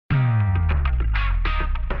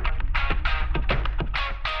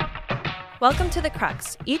Welcome to the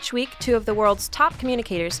Crux. Each week, two of the world's top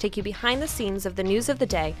communicators take you behind the scenes of the news of the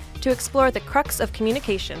day to explore the crux of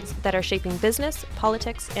communications that are shaping business,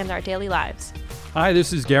 politics, and our daily lives. Hi,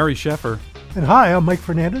 this is Gary Sheffer. And hi, I'm Mike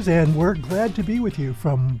Fernandez, and we're glad to be with you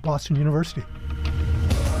from Boston University.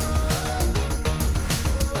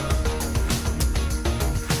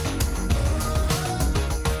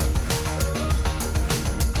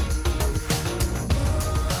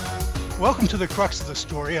 Welcome to the Crux of the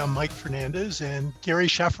Story. I'm Mike Fernandez, and Gary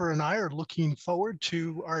Sheffer and I are looking forward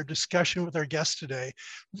to our discussion with our guest today,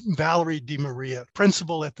 Valerie DiMaria,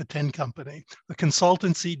 principal at the 10 Company, a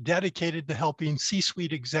consultancy dedicated to helping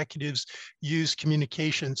C-suite executives use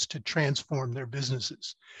communications to transform their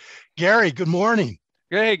businesses. Gary, good morning.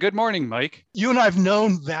 Hey, good morning, Mike. You and I have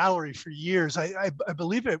known Valerie for years. I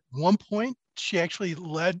believe at one point she actually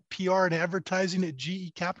led PR and advertising at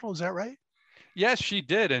GE Capital. Is that right? Yes, she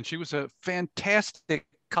did. And she was a fantastic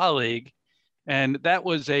colleague. And that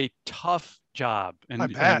was a tough job.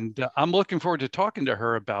 And I'm looking forward to talking to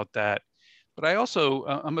her about that. But I also,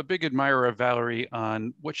 I'm a big admirer of Valerie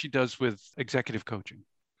on what she does with executive coaching.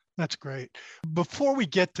 That's great. Before we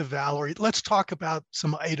get to Valerie, let's talk about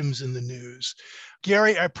some items in the news.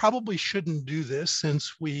 Gary, I probably shouldn't do this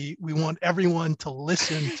since we want everyone to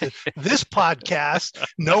listen to this podcast,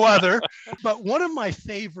 no other. But one of my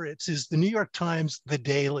favorites is the New York Times The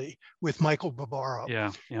Daily with Michael Barbaro.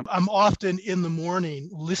 Yeah. I'm often in the morning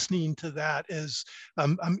listening to that as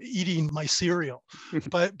I'm eating my cereal.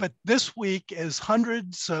 But this week, as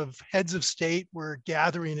hundreds of heads of state were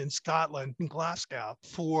gathering in Scotland, in Glasgow,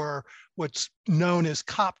 for what's known as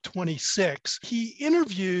COP26, he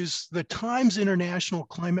interviews the Times International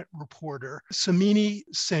climate reporter, Samini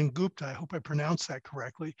Sengupta, I hope I pronounced that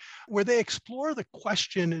correctly, where they explore the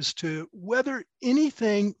question as to whether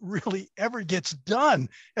anything really ever gets done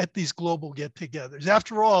at these global get-togethers.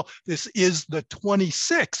 After all, this is the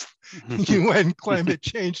 26th UN Climate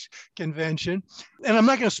Change Convention. And I'm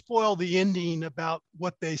not going to spoil the ending about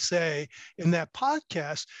what they say in that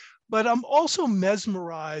podcast, but I'm also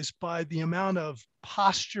mesmerized by the amount of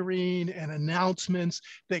posturing and announcements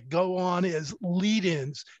that go on as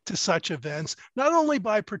lead-ins to such events, not only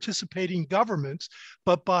by participating governments,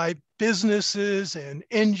 but by businesses and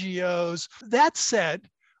NGOs. That said,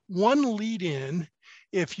 one lead-in,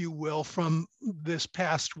 if you will, from this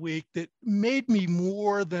past week that made me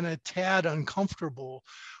more than a tad uncomfortable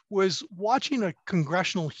was watching a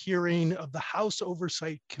congressional hearing of the House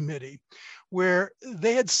Oversight Committee, where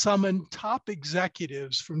they had summoned top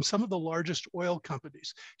executives from some of the largest oil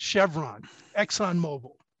companies, Chevron,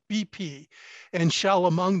 ExxonMobil, BP, and Shell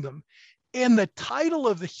among them. And the title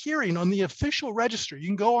of the hearing on the official register, you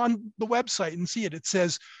can go on the website and see it, it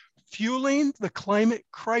says, Fueling the Climate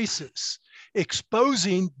Crisis,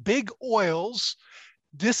 Exposing Big Oil's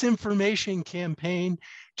Disinformation Campaign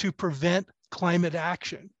to Prevent Climate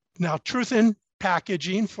Action. Now, truth in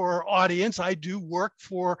packaging for our audience, I do work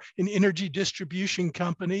for an energy distribution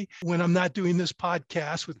company when I'm not doing this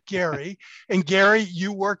podcast with Gary. And Gary,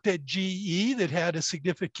 you worked at GE that had a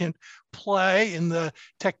significant play in the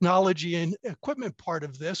technology and equipment part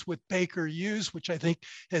of this with Baker Hughes, which I think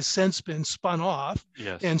has since been spun off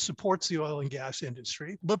and supports the oil and gas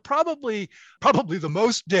industry. But probably the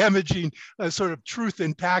most damaging sort of truth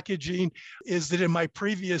in packaging is that in my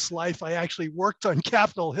previous life, I actually worked on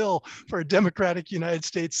Capitol Hill for a Democratic United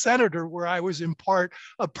States senator, where I was in part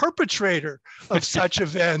a perpetrator of such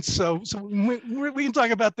events. So we can talk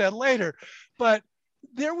about that later. But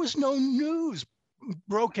there was no news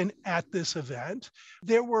broken at this event.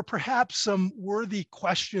 There were perhaps some worthy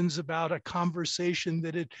questions about a conversation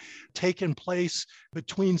that had taken place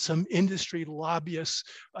between some industry lobbyists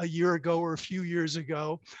a year ago or a few years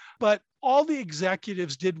ago. But all the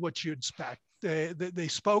executives did what you'd expect. They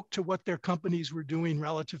spoke to what their companies were doing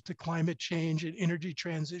relative to climate change and energy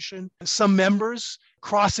transition. Some members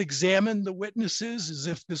cross-examined the witnesses as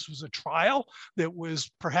if this was a trial that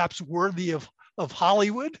was perhaps worthy of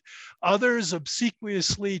Hollywood. Others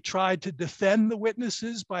obsequiously tried to defend the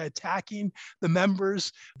witnesses by attacking the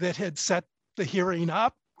members that had set the hearing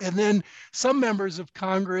up. And then some members of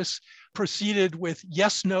Congress proceeded with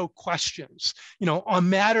yes-no questions, on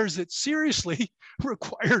matters that seriously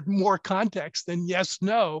required more context than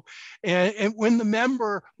yes-no. And when the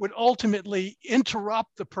member would ultimately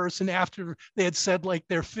interrupt the person after they had said like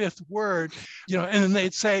their fifth word, and then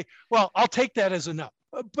they'd say, well, I'll take that as a no.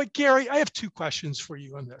 But Gary, I have two questions for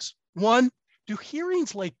you on this. One, do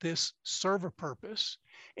hearings like this serve a purpose?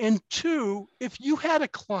 And two, if you had a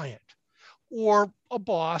client or a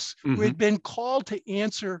boss who had been called to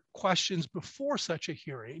answer questions before such a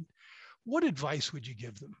hearing, what advice would you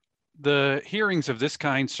give them? The hearings of this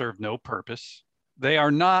kind serve no purpose. They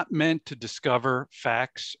are not meant to discover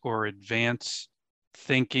facts or advance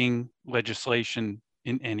thinking legislation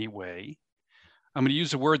in any way. I'm going to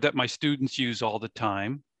use a word that my students use all the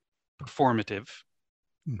time, performative,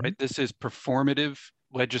 right? This is performative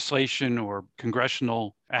legislation or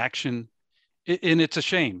congressional action, and it's a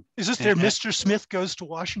shame. Is this their Mr. Smith goes to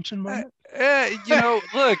Washington moment?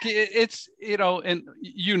 Look, it's, and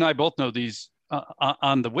you and I both know these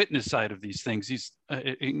on the witness side of these things, these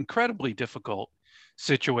incredibly difficult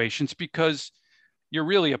situations because you're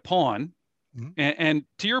really a pawn. And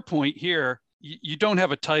to your point here, you don't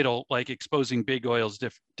have a title like exposing big oil's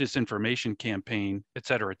disinformation campaign, et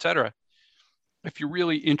cetera, et cetera. If you're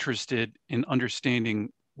really interested in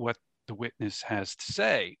understanding what the witness has to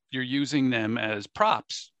say, you're using them as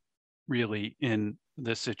props really in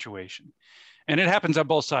this situation. And it happens on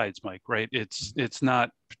both sides, Mike, right? It's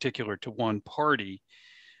not particular to one party.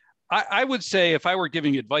 I would say if I were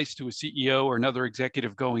giving advice to a CEO or another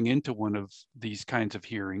executive going into one of these kinds of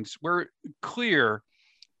hearings, we're clear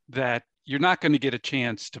that you're not going to get a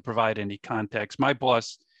chance to provide any context. My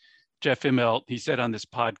boss, Jeff Immelt, he said on this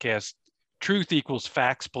podcast, truth equals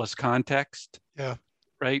facts plus context. Yeah.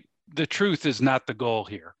 Right? The truth is not the goal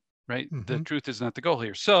here, right? The truth is not the goal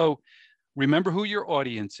here. So remember who your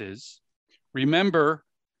audience is. Remember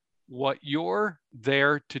what you're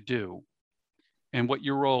there to do and what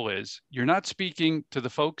your role is. You're not speaking to the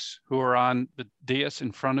folks who are on the dais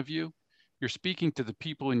in front of you. You're speaking to the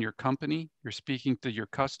people in your company. You're speaking to your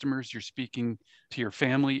customers. You're speaking to your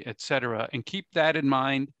family, et cetera. And keep that in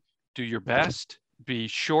mind. Do your best. Be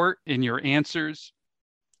short in your answers.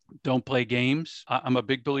 Don't play games. I'm a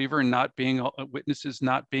big believer in not being witnesses,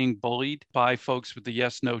 not being bullied by folks with the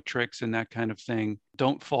yes, no tricks and that kind of thing.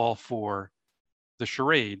 Don't fall for the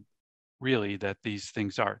charade, really, that these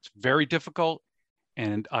things are. It's very difficult.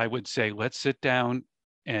 And I would say, let's sit down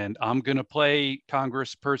and I'm going to play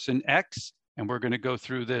Congressperson X, and we're going to go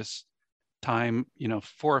through this time, 4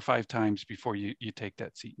 or 5 times before you take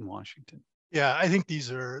that seat in Washington. Yeah, I think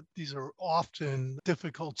these are often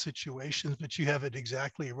difficult situations, but you have it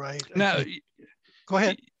exactly right. Now, go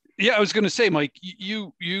ahead. Yeah, I was going to say, Mike,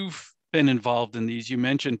 you've been involved in these. You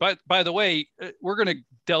mentioned, but by the way, we're going to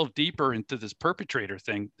delve deeper into this perpetrator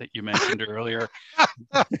thing that you mentioned earlier.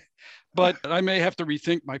 But I may have to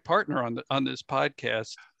rethink my partner on this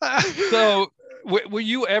podcast. So, were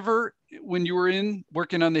you ever, when you were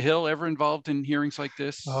working on the Hill, ever involved in hearings like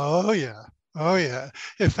this? Oh yeah.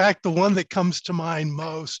 In fact, the one that comes to mind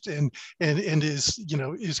most and is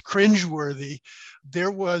cringeworthy.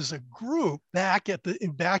 There was a group back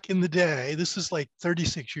in the day. This is like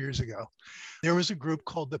 36 years ago. There was a group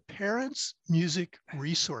called the Parents Music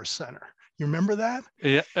Resource Center. You remember that?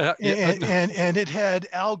 Yeah. And it had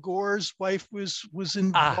Al Gore's wife was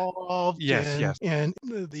involved. Yes. And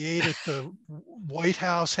the aide at the White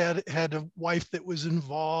House had a wife that was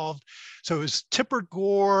involved. So it was Tipper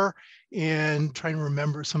Gore and trying to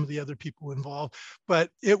remember some of the other people involved. But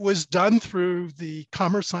it was done through the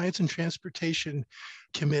Commerce, Science, and Transportation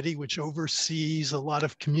Committee, which oversees a lot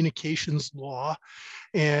of communications law.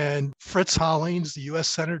 And Fritz Hollings, the U.S.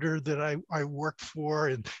 Senator that I worked for,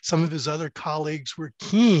 and some of his other colleagues were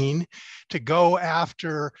keen to go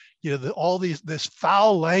after, this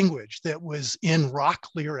foul language that was in rock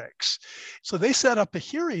lyrics. So they set up a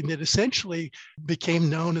hearing that essentially became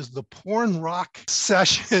known as the Porn Rock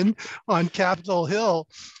Session on Capitol Hill.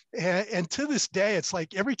 And to this day, it's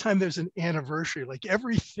like every time there's an anniversary, like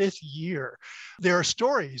every 5th year, there are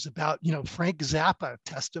stories about, Frank Zappa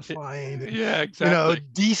testifying. Yeah, exactly.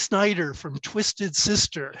 Dee Snider from Twisted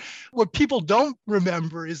Sister. What people don't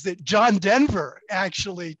remember is that John Denver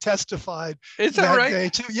actually testified. Is that right? Day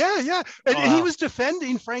too. Yeah. And he was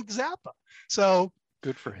defending Frank Zappa. So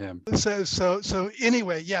good for him. So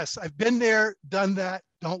anyway, yes, I've been there, done that,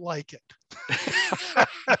 don't like it.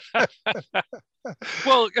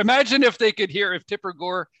 Well, imagine if they could hear, if Tipper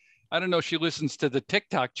Gore, I don't know if she listens to the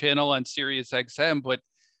TikTok channel on Sirius XM, but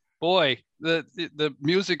boy, the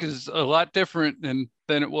music is a lot different than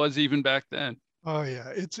it was even back then. Oh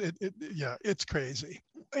yeah, it's crazy.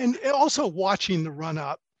 And also watching the run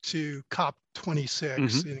up to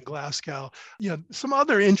COP26 in Glasgow, some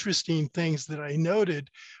other interesting things that I noted,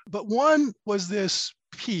 but one was this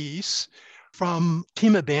piece from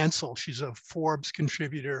Tima Bansal. She's a Forbes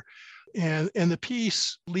contributor. And the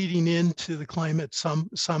piece leading into the climate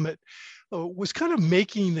summit was kind of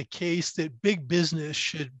making the case that big business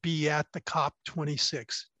should be at the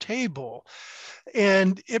COP26 table.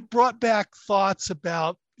 And it brought back thoughts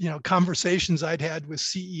about, conversations I'd had with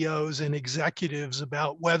CEOs and executives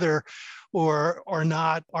about whether or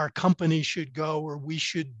not our company should go or we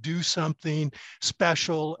should do something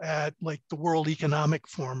special at like the World Economic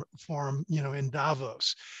Forum, in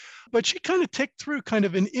Davos. But she kind of ticked through kind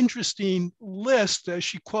of an interesting list as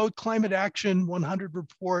she quote Climate Action 100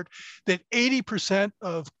 report that 80%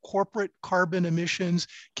 of corporate carbon emissions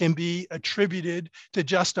can be attributed to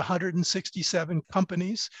just 167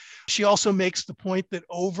 companies. She also makes the point that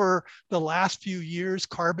over the last few years,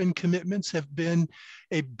 carbon commitments have been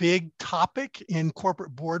a big topic in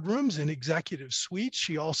corporate boardrooms and executive suites.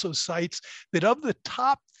 She also cites that of the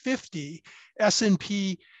top 50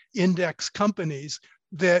 S&P index companies,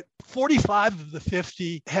 that 45 of the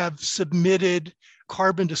 50 have submitted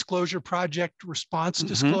carbon disclosure project response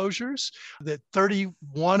disclosures, that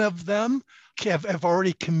 31 of them have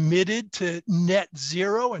already committed to net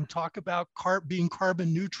zero and talk about being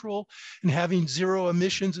carbon neutral and having zero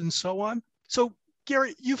emissions and so on. So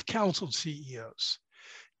Gary, you've counseled CEOs.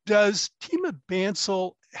 Does Tima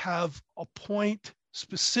Bansal have a point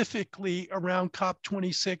specifically around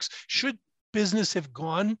COP26? Should business have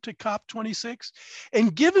gone to COP26?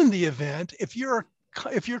 And given the event, if your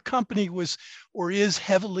company was or is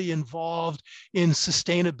heavily involved in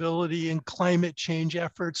sustainability and climate change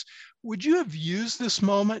efforts, would you have used this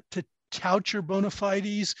moment to tout your bona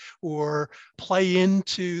fides or play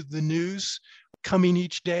into the news coming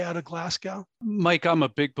each day out of Glasgow? Mike, I'm a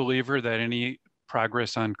big believer that any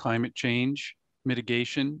progress on climate change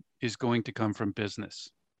mitigation is going to come from business.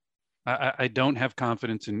 I don't have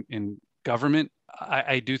confidence in government.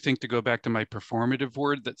 I do think, to go back to my performative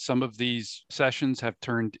word, that some of these sessions have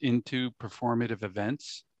turned into performative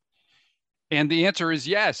events. And the answer is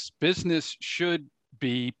yes, business should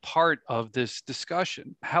be part of this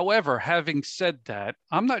discussion. However, having said that,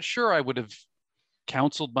 I'm not sure I would have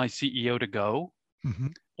counseled my CEO to go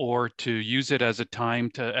or to use it as a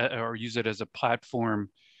time to, or use it as a platform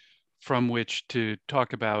from which to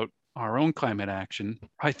talk about our own climate action.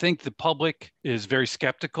 I think the public is very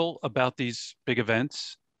skeptical about these big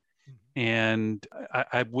events, and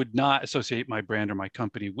I would not associate my brand or my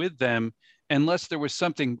company with them unless there was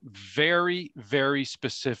something very, very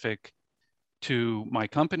specific to my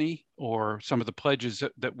company or some of the pledges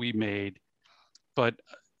that we made. But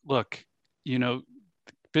look,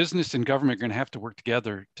 business and government are going to have to work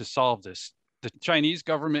together to solve this. The Chinese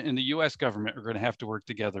government and the US government are going to have to work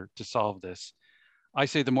together to solve this. I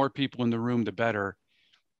say the more people in the room, the better.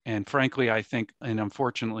 And frankly, I think, and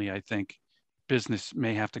unfortunately, I think business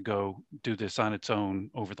may have to go do this on its own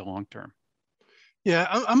over the long term. Yeah,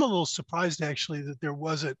 I'm a little surprised actually that there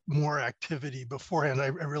wasn't more activity beforehand. I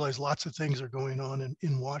realize lots of things are going on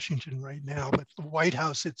in Washington right now, but the White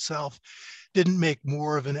House itself didn't make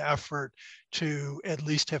more of an effort to at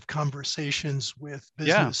least have conversations with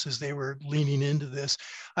business as they were leaning into this.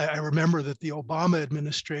 I remember that the Obama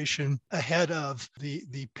administration, ahead of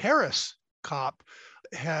the Paris COP,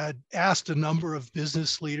 had asked a number of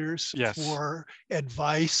business leaders for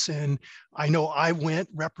advice. And I know I went,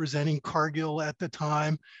 representing Cargill at the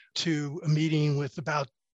time, to a meeting with about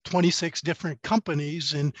 26 different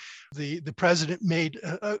companies, and the president made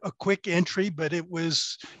a quick entry, but it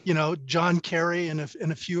was John Kerry and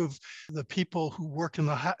a few of the people who work in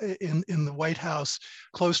the White House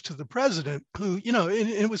close to the president, who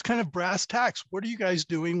it was kind of brass tacks. What are you guys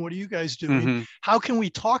doing? What are you guys doing? How can we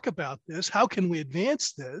talk about this? How can we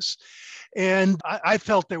advance this? And I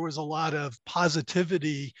felt there was a lot of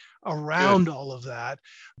positivity around all of that.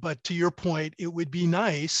 But to your point, it would be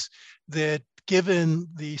nice that, given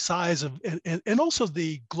the size of and also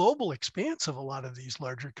the global expanse of a lot of these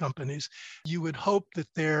larger companies, you would hope that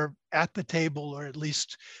they're at the table or at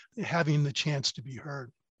least having the chance to be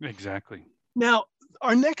heard. Exactly. Now,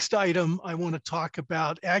 our next item I want to talk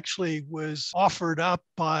about actually was offered up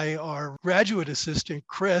by our graduate assistant,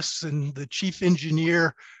 Chris, and the chief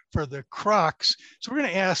engineer for the Crux. So we're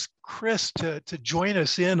going to ask Chris to join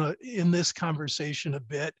us in this conversation a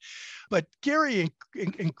bit. But Gary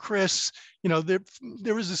and Chris,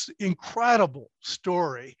 there was this incredible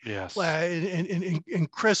story. Yes.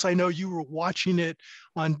 And Chris, I know you were watching it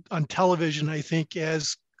on television, I think,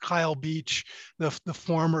 as Kyle Beach, the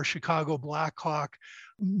former Chicago Blackhawk,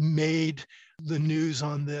 made the news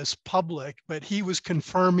on this public, but he was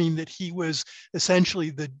confirming that he was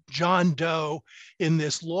essentially the John Doe in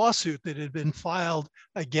this lawsuit that had been filed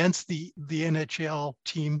against the NHL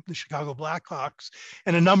team, the Chicago Blackhawks,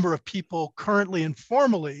 and a number of people currently and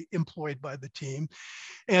formerly employed by the team.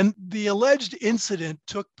 And the alleged incident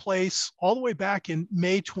took place all the way back in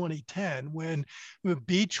May 2010, when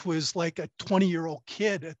Beach was like a 20-year-old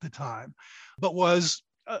kid at the time, but was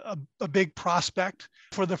a big prospect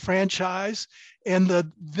for the franchise. And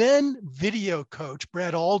the then video coach,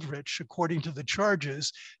 Brad Aldrich, according to the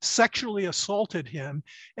charges, sexually assaulted him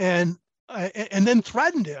and then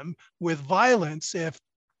threatened him with violence if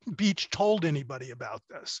Beach told anybody about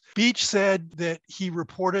this. Beach said that he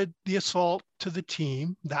reported the assault to the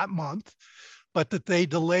team that month, but that they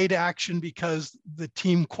delayed action because the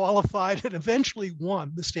team qualified and eventually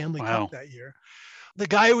won the Stanley Cup that year. The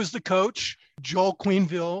guy who was the coach, Joel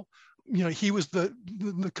Quenneville, he was the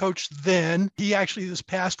coach then. He actually this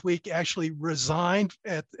past week resigned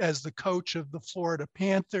as the coach of the Florida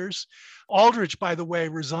Panthers. Aldrich, by the way,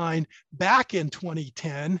 resigned back in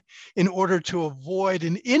 2010 in order to avoid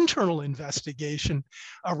an internal investigation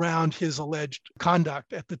around his alleged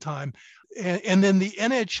conduct at the time. And then the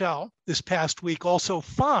NHL this past week also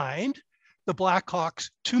fined the Blackhawks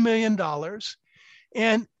 $2 million.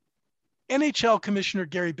 And NHL Commissioner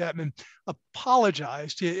Gary Bettman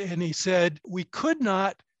apologized, and he said, "We could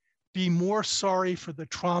not be more sorry for the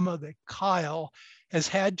trauma that Kyle has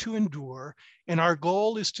had to endure, and our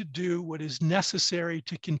goal is to do what is necessary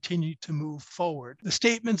to continue to move forward." The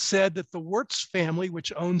statement said that the Wirtz family,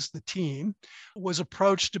 which owns the team, was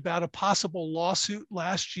approached about a possible lawsuit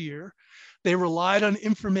last year. They relied on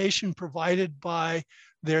information provided by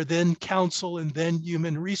their then counsel and then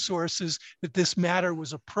human resources that this matter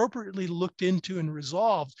was appropriately looked into and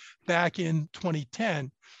resolved back in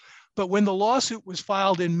 2010. But when the lawsuit was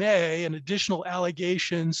filed in May and additional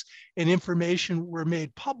allegations and information were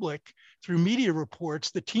made public through media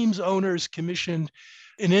reports, the team's owners commissioned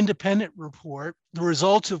an independent report, the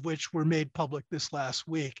results of which were made public this last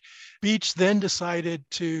week. Beach then decided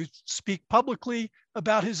to speak publicly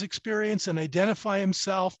about his experience and identify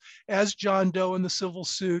himself as John Doe in the civil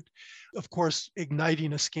suit, of course,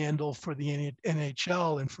 igniting a scandal for the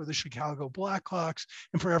NHL and for the Chicago Blackhawks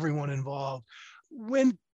and for everyone involved.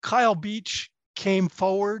 When Kyle Beach came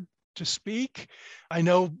forward to speak, I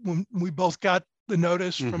know when we both got the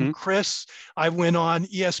notice from Chris, I went on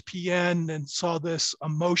ESPN and saw this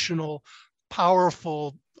emotional,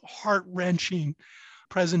 powerful, heart-wrenching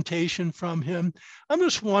presentation from him. I'm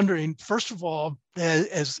just wondering, first of all,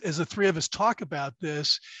 as the three of us talk about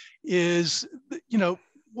this,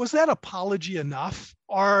 was that apology enough?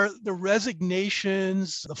 Are the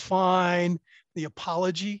resignations, the fine, the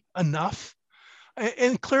apology enough?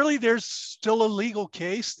 And clearly there's still a legal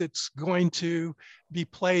case that's going to be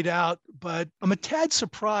played out, but I'm a tad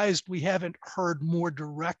surprised we haven't heard more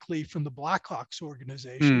directly from the Blackhawks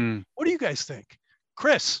organization. What do you guys think?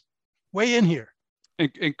 Chris, weigh in here.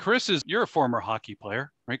 And Chris, you're a former hockey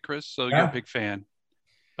player, right, Chris? So you're a big fan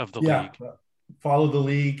of the league. Follow the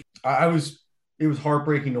league. It was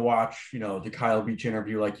heartbreaking to watch, the Kyle Beach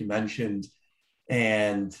interview, like you mentioned.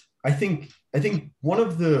 And I think one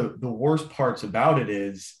of the worst parts about it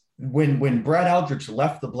is when Brad Aldrich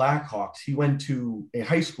left the Blackhawks, he went to a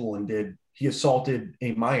high school and he assaulted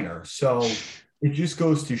a minor. So it just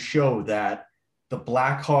goes to show that the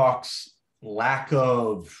Blackhawks' lack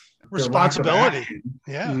of responsibility,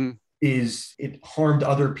 is it harmed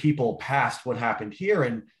other people past what happened here.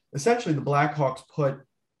 And essentially the Blackhawks put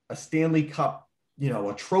a Stanley Cup,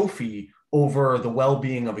 a trophy over the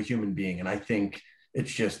well-being of a human being. And I think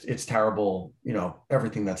it's terrible,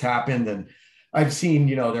 everything that's happened. And I've seen,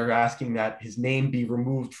 they're asking that his name be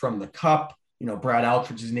removed from the cup, Brad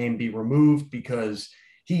Aldrich's name be removed because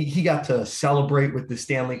he got to celebrate with the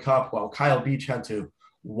Stanley Cup while Kyle Beach had to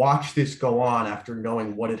watch this go on after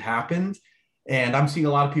knowing what had happened. And I'm seeing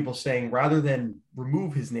a lot of people saying rather than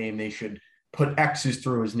remove his name, they should put X's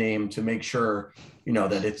through his name to make sure,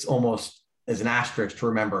 that it's almost as an asterisk to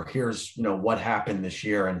remember, here's, what happened this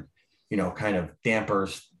year and, kind of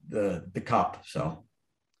dampers the cup. So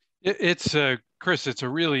it's Chris, it's a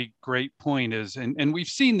really great point and we've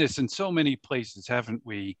seen this in so many places, haven't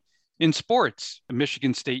we? In sports,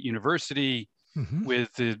 Michigan State University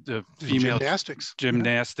with the female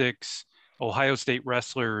gymnastics, Ohio State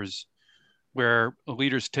wrestlers, where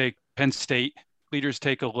Penn State leaders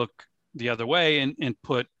take a look the other way and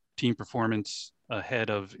put team performance ahead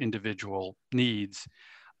of individual needs.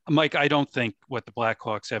 Mike, I don't think what the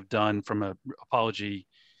Blackhawks have done from an apology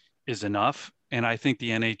is enough. And I think the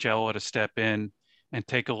NHL ought to step in and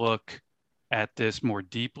take a look at this more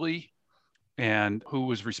deeply and who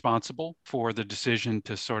was responsible for the decision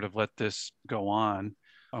to sort of let this go on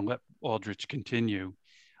and let Aldrich continue.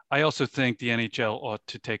 I also think the NHL ought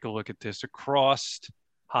to take a look at this across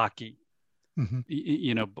hockey,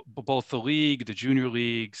 both the league, the junior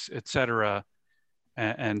leagues, et cetera,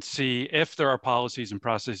 and see if there are policies and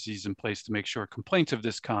processes in place to make sure complaints of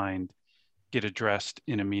this kind get addressed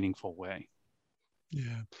in a meaningful way.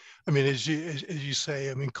 Yeah. I mean, as you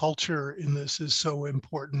say, I mean, culture in this is so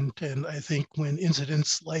important. And I think when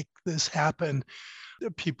incidents like this happen,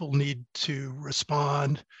 people need to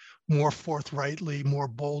respond more forthrightly, more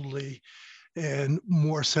boldly, and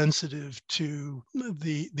more sensitive to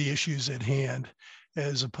the issues at hand,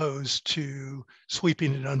 as opposed to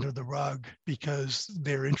sweeping it under the rug because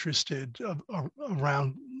they're interested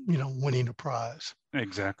around, winning a prize.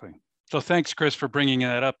 Exactly. So thanks, Chris, for bringing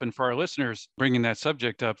that up. And for our listeners, bringing that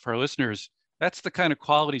subject up for our listeners, that's the kind of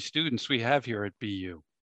quality students we have here at BU,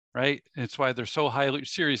 right? It's why they're so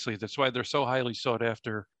that's why they're so highly sought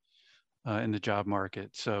after in the job market.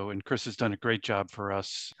 So, and Chris has done a great job for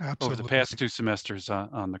us over the past 2 semesters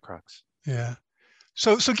on the Crux. Yeah.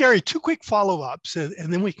 So Gary, 2 quick follow-ups,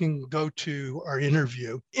 and then we can go to our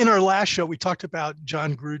interview. In our last show, we talked about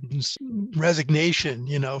John Gruden's resignation,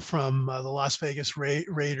 from the Las Vegas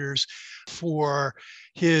Raiders for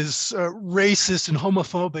his racist and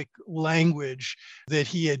homophobic language that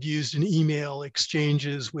he had used in email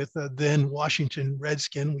exchanges with a then Washington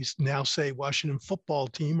Redskin, we now say Washington football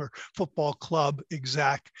team or football club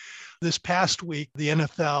exec. This past week, the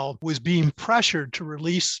NFL was being pressured to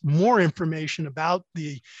release more information about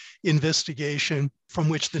the investigation from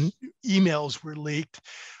which the emails were leaked.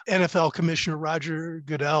 NFL Commissioner Roger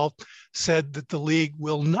Goodell said that the league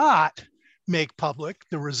will not make public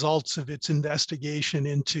the results of its investigation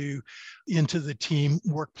into the team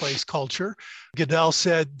workplace culture. Goodell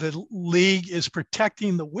said the league is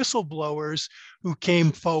protecting the whistleblowers who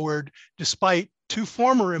came forward despite 2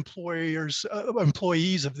 former employees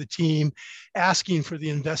of the team asking for the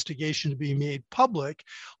investigation to be made public.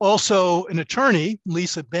 Also, an attorney,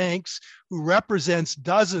 Lisa Banks, who represents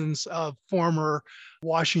dozens of former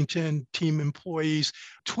Washington team employees,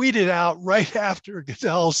 tweeted out right after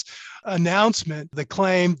Goodell's announcement the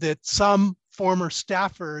claim that some former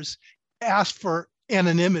staffers asked for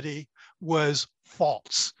anonymity was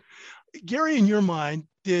false. Gary, in your mind,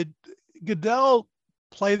 did Goodell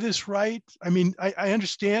play this right? I mean, I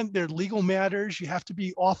understand they're legal matters. You have to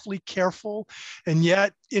be awfully careful. And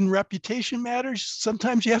yet in reputation matters,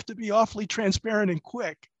 sometimes you have to be awfully transparent and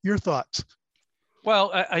quick. Your thoughts?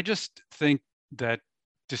 Well, I just think that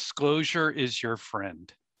disclosure is your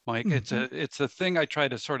friend, Mike. Mm-hmm. It's a thing I try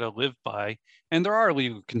to sort of live by. And there are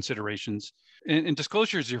legal considerations. And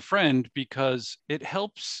disclosure is your friend because it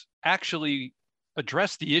helps actually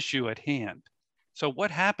address the issue at hand. So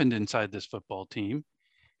what happened inside this football team?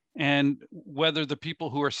 And whether the people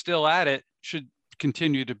who are still at it should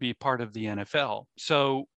continue to be part of the NFL.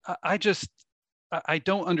 So I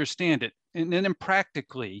don't understand it. And then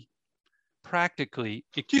practically, do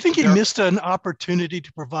you think he missed an opportunity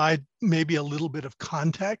to provide maybe a little bit of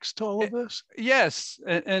context to all of this? Yes,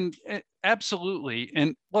 and absolutely.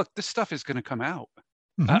 And look, this stuff is going to come out.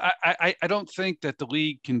 Mm-hmm. I don't think that the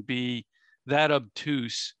league can be that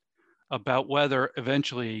obtuse about whether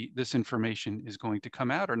eventually this information is going to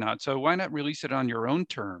come out or not. So why not release it on your own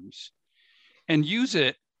terms and use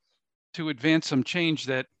it to advance some change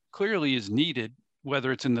that clearly is needed,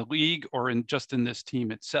 whether it's in the league or just in this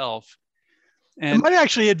team itself. And it might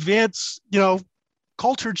actually advance,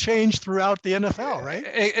 culture change throughout the NFL, right?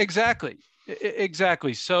 Exactly.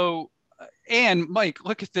 So, and Mike,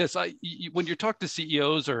 look at this. When you talk to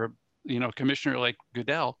CEOs or, commissioner like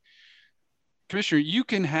Goodell, Commissioner, you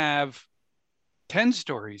can have 10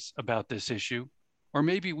 stories about this issue, or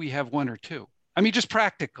maybe we have 1 or 2. I mean, just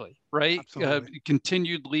practically, right?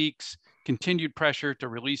 Continued leaks, continued pressure to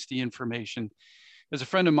release the information. As a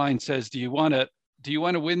friend of mine says, do you want to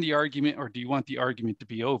win the argument, or do you want the argument to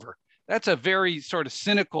be over? That's a very sort of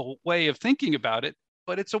cynical way of thinking about it,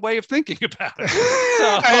 but it's a way of thinking about it.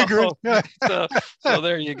 So, I agree. so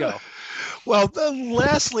there you go. Well,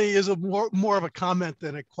 lastly is a more of a comment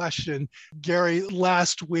than a question. Gary,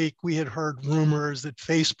 last week we had heard rumors that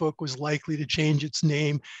Facebook was likely to change its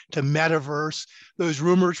name to Metaverse. Those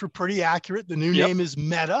rumors were pretty accurate. The new name is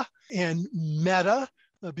Meta, and Meta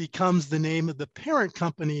becomes the name of the parent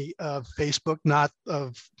company of Facebook, not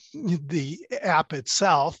of the app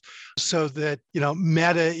itself. So that,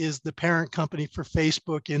 Meta is the parent company for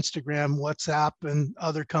Facebook, Instagram, WhatsApp, and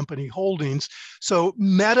other company holdings. So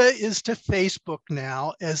Meta is to Facebook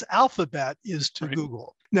now as Alphabet is to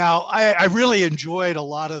Google. Now, I really enjoyed a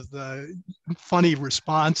lot of the funny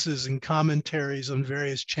responses and commentaries on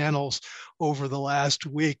various channels over the last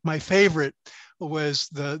week. My favorite was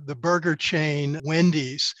the burger chain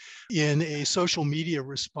Wendy's in a social media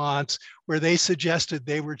response where they suggested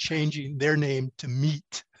they were changing their name to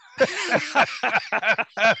Meat. I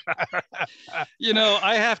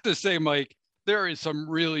have to say, Mike, there is some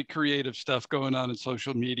really creative stuff going on in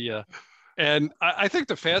social media. And I think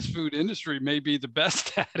the fast food industry may be the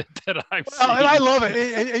best at it that I've seen. And I love it.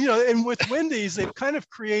 And with Wendy's, they've kind of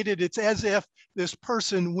created, it's as if this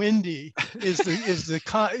person, Wendy, is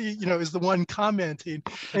the one commenting,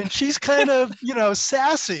 and she's kind of,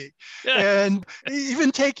 sassy and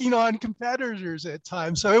even taking on competitors at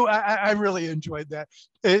times. So I really enjoyed that.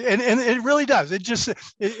 And it really does.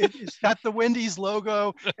 It's got the Wendy's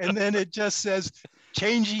logo, and then it just says,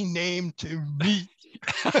 changing name to meat.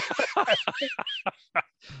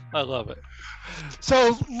 I love it.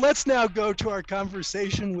 So let's now go to our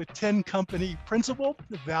conversation with 10 Company Principal,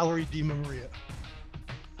 Valerie DiMaria.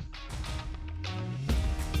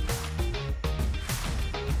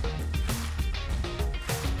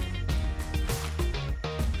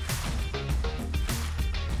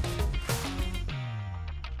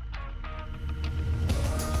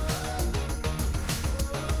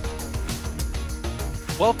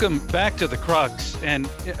 Welcome back to the Crux. And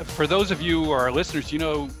for those of you who are our listeners,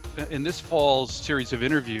 in this fall's series of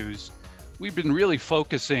interviews, we've been really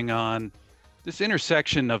focusing on this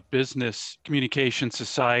intersection of business, communication,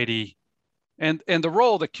 society, and the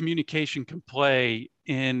role that communication can play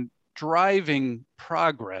in driving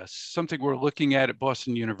progress, something we're looking at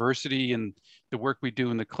Boston University and the work we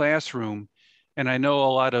do in the classroom. And I know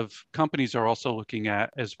a lot of companies are also looking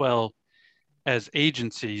at as well as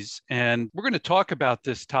agencies. And we're going to talk about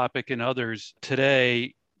this topic and others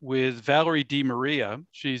today with Valerie DiMaria.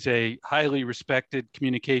 She's a highly respected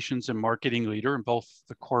communications and marketing leader in both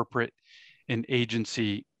the corporate and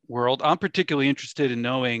agency world. I'm particularly interested in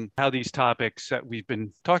knowing how these topics that we've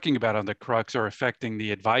been talking about on the Crux are affecting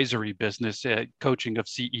the advisory business, coaching of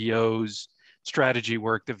CEOs, strategy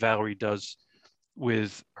work that Valerie does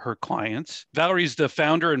with her clients. Valerie's the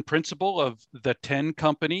founder and principal of the 10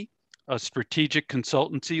 Company, a strategic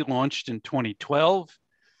consultancy launched in 2012,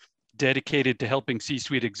 dedicated to helping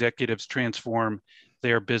C-suite executives transform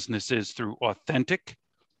their businesses through authentic,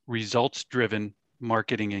 results-driven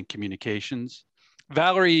marketing and communications.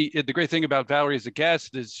 Valerie, the great thing about Valerie as a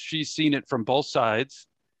guest is she's seen it from both sides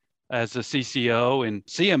as a CCO and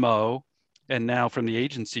CMO, and now from the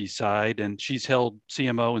agency side. And she's held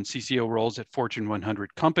CMO and CCO roles at Fortune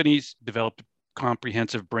 100 companies, developed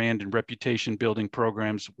comprehensive brand and reputation building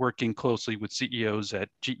programs, working closely with CEOs at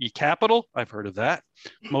GE Capital, I've heard of that,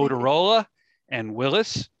 Motorola, and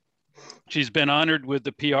Willis. She's been honored with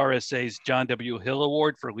the PRSA's John W. Hill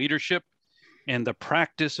Award for Leadership and the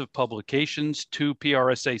Practice of Publications, 2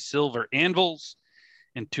 PRSA Silver Anvils,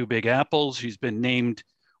 and 2 Big Apples. She's been named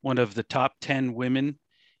one of the top 10 women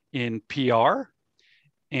in PR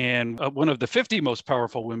and one of the 50 most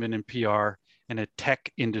powerful women in PR and a tech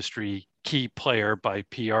industry key player by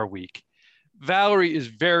PR Week. Valerie is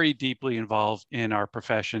very deeply involved in our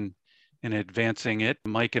profession and advancing it.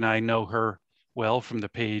 Mike and I know her well from the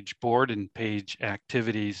Page board and Page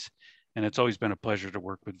activities, and it's always been a pleasure to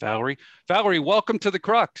work with Valerie. Valerie, welcome to the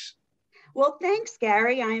Crux. Well, thanks,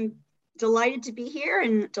 Gary. I'm delighted to be here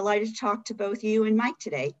and delighted to talk to both you and Mike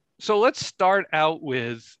today. So let's start out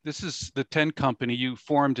with, this is the 10 Company you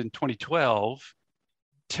formed in 2012.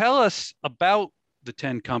 Tell us about the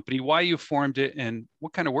 10 Company, why you formed it, and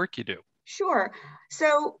what kind of work you do. Sure.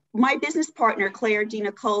 So my business partner, Claire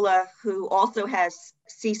DiNicola, who also has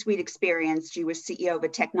C-suite experience, she was CEO of a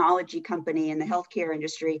technology company in the healthcare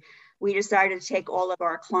industry. We decided to take all of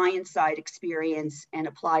our client side experience and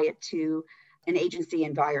apply it to an agency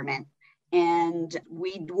environment. And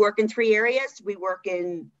we work in 3 areas. We work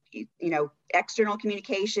in, external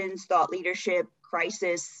communications, thought leadership,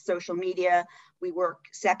 crisis, social media. We work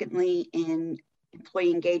secondly in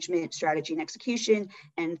employee engagement, strategy and execution,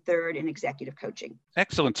 and third in executive coaching.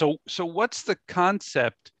 Excellent. So what's the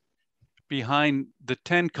concept behind the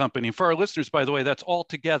 10 Company? For our listeners, by the way, that's all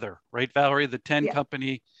together, right, Valerie? The 10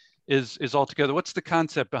 Company is all together. What's the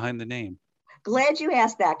concept behind the name? Glad you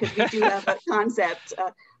asked that, because we do have a concept.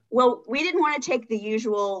 Well, we didn't want to take the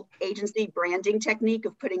usual agency branding technique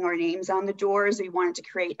of putting our names on the doors. We wanted to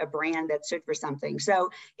create a brand that stood for something. So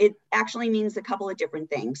it actually means a couple of different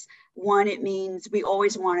things. One, it means we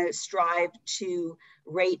always want to strive to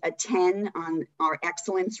rate a 10 on our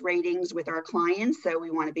excellence ratings with our clients. So we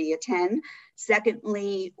want to be a 10.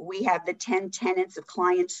 Secondly, we have the 10 tenets of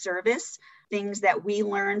client service, things that we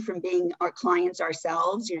learn from being our clients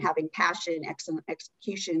ourselves, having passion, excellent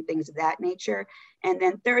execution, things of that nature. And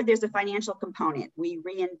then third, there's a financial component. We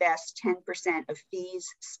reinvest 10% of fees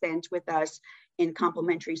spent with us in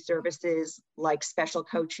complementary services like special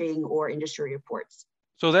coaching or industry reports.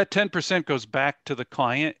 So that 10% goes back to the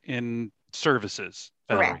client in services,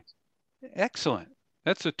 Valerie. Correct. Excellent.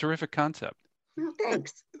 That's a terrific concept. Well,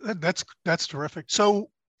 thanks. That's terrific. So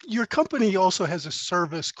Your company also has a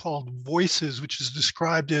service called Voices, which is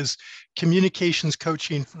described as communications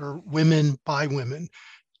coaching for women by women.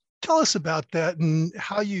 Tell us about that and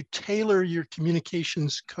how you tailor your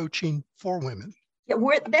communications coaching for women. Yeah,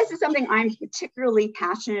 this is something I'm particularly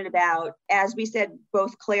passionate about. As we said,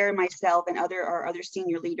 both Claire and myself and our other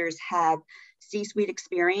senior leaders have C-suite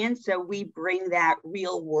experience. So we bring that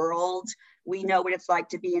real world. We know what it's like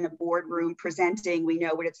to be in a boardroom presenting. We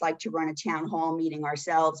know what it's like to run a town hall meeting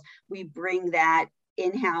ourselves. We bring that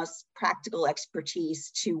in-house practical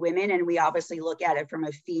expertise to women, and we obviously look at it from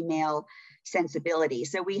a female sensibility.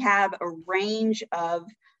 So we have a range of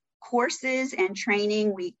courses and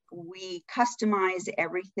training. We customize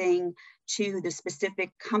everything to the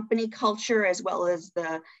specific company culture as well as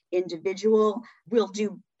the individual. We'll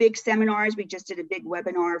do big seminars. We just did a big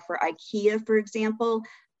webinar for IKEA, for example,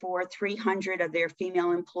 for 300 of their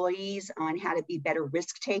female employees on how to be better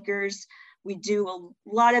risk takers. We do a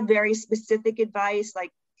lot of very specific advice,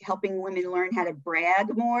 like helping women learn how to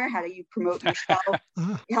brag more. How do you promote yourself?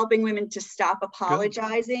 Helping women to stop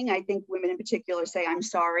apologizing. Good. I think women in particular say, I'm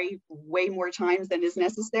sorry, way more times than is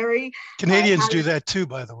necessary. Canadians do that too,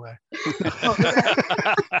 by the way.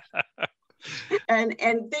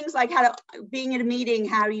 And things like how to, being in a meeting,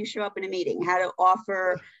 how do you show up in a meeting? How to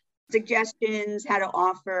offer suggestions, how to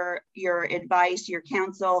offer your advice, your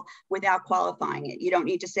counsel without qualifying it. You don't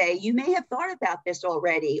need to say, you may have thought about this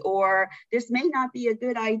already, or this may not be a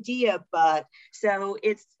good idea, but so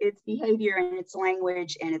it's behavior and it's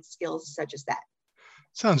language and it's skills such as that.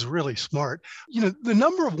 Sounds really smart. You know, the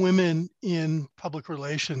number of women in public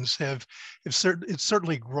relations it's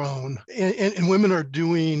certainly grown, and women are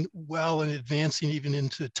doing well and advancing even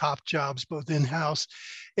into top jobs, both in-house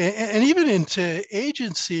and even into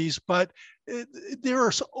agencies. But there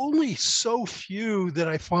are only so few that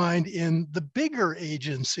I find in the bigger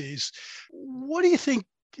agencies. What do you think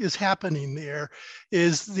is happening there?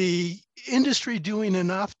 Is the industry doing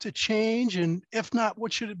enough to change? And if not,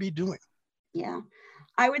 what should it be doing? Yeah.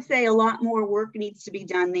 I would say a lot more work needs to be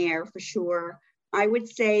done there for sure. I would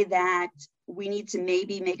say that we need to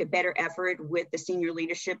maybe make a better effort with the senior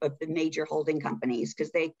leadership of the major holding companies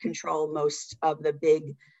because they control most of the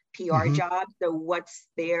big PR jobs. So what's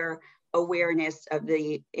their awareness of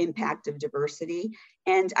the impact of diversity?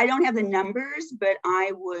 And I don't have the numbers, but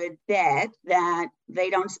I would bet that they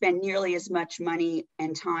don't spend nearly as much money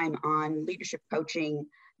and time on leadership coaching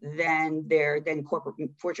than corporate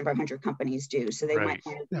Fortune 500 companies do. So they might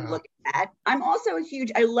want to look at that. I'm also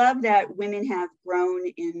I love that women have grown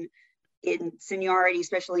in seniority,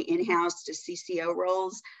 especially in-house to CCO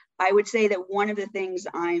roles. I would say that one of the things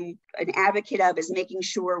I'm an advocate of is making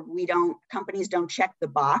sure companies don't check the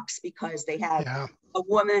box because they have a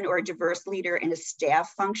woman or a diverse leader in a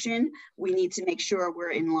staff function. We need to make sure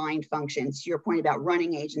we're in line functions. To your point about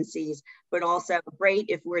running agencies, but also great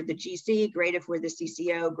if we're the GC, great if we're the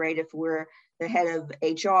CCO, great if we're the head of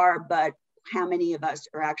HR, but how many of us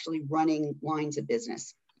are actually running lines of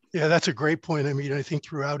business? Yeah, that's a great point. I mean, I think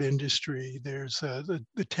throughout industry, there's the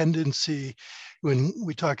tendency when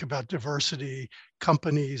we talk about diversity,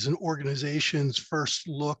 companies and organizations first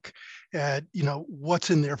look at, what's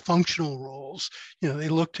in their functional roles. They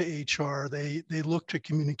look to HR, they look to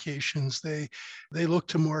communications, they look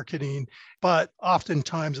to marketing, but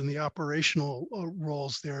oftentimes in the operational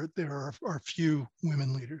roles, there are few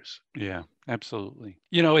women leaders. Yeah, absolutely.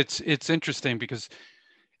 It's interesting because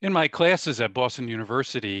in my classes at Boston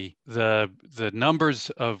University, the numbers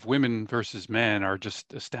of women versus men are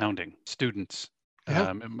just astounding. Students.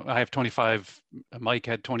 Yeah. I have 25, Mike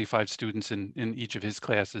had 25 students in each of his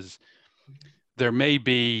classes. There may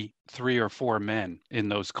be 3 or 4 men in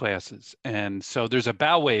those classes. And so there's a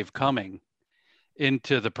bow wave coming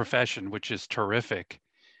into the profession, which is terrific.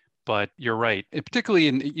 But you're right. And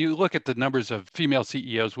particularly you look at the numbers of female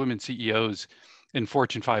CEOs, women CEOs in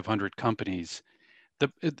Fortune 500 companies.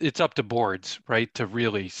 It's up to boards, right, to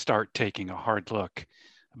really start taking a hard look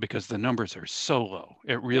because the numbers are so low.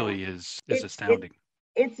 It really is astounding.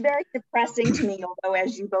 It's very depressing to me, although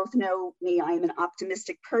as you both know me, I am an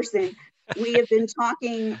optimistic person. We have been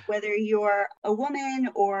talking, whether you're a woman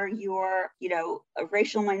or you're, a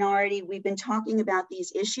racial minority, we've been talking about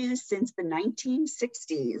these issues since the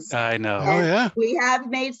 1960s. I know. And we have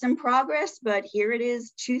made some progress, but here it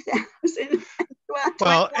is,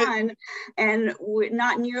 2021, and we're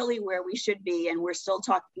not nearly where we should be. And we're still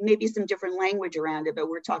talking, maybe some different language around it, but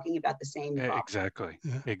we're talking about the same problem.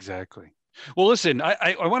 Exactly. Well, listen,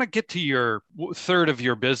 I want to get to your third of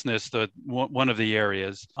your business, one of the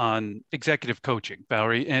areas on executive coaching,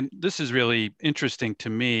 Valerie. And this is really interesting to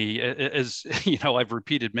me. As you know, I've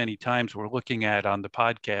repeated many times, we're looking at on the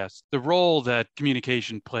podcast the role that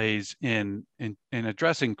communication plays in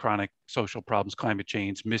addressing chronic social problems, climate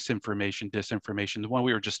change, misinformation, disinformation, the one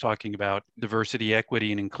we were just talking about, diversity,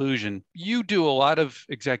 equity, and inclusion. You do a lot of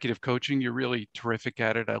executive coaching. You're really terrific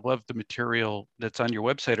at it. I love the material that's on your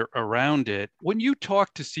website around it. When you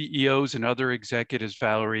talk to CEOs and other executives,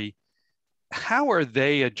 Valerie, how are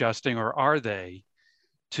they adjusting, or are they,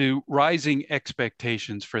 to rising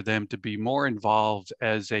expectations for them to be more involved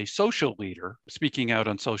as a social leader, speaking out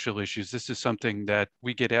on social issues? This is something that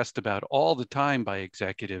we get asked about all the time by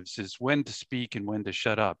executives, is when to speak and when to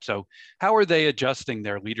shut up. So how are they adjusting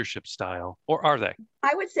their leadership style, or are they?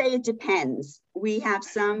 I would say it depends. We have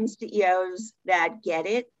some CEOs that get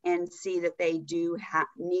it and see that they do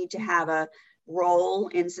need to have a role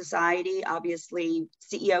in society. Obviously,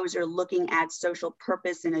 CEOs are looking at social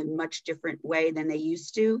purpose in a much different way than they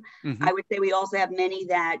used to. Mm-hmm. I would say we also have many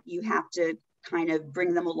that you have to kind of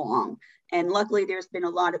bring them along. And luckily, there's been a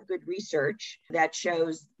lot of good research that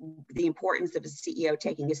shows the importance of a CEO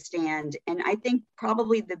taking a stand. And I think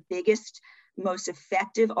probably the biggest, most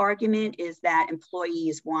effective argument is that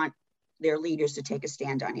employees want their leaders to take a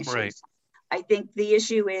stand on issues. Right. I think the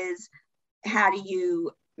issue is, how do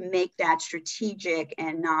you make that strategic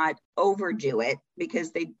and not overdo it,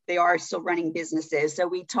 because they are still running businesses. So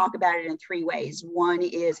we talk about it in three ways. One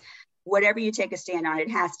is, whatever you take a stand on, it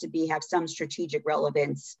has to have some strategic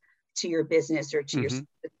relevance to your business or to your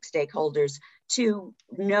stakeholders, to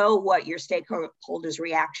know what your stakeholders'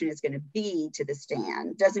 reaction is going to be to the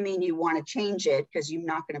stand. Doesn't mean you want to change it, because you're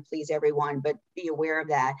not going to please everyone, but be aware of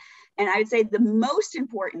that. And I would say the most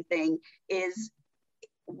important thing is,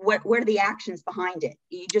 what are the actions behind it?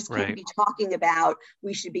 You just can't be talking about,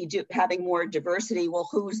 we should be having more diversity. Well,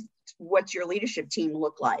 what's your leadership team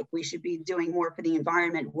look like? We should be doing more for the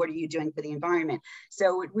environment. What are you doing for the environment?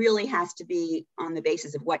 So it really has to be on the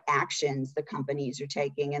basis of what actions the companies are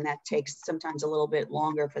taking. And that takes sometimes a little bit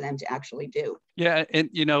longer for them to actually do. Yeah. And,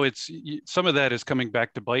 some of that is coming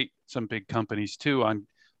back to bite some big companies too, on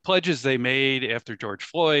pledges they made after George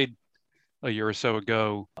Floyd a year or so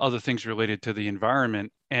ago, other things related to the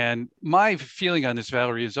environment. And my feeling on this,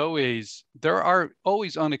 Valerie, is there are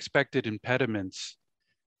always unexpected impediments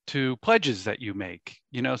to pledges that you make.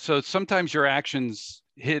 So sometimes your actions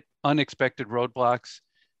hit unexpected roadblocks.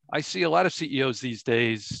 I see a lot of CEOs these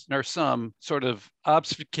days, or some, sort of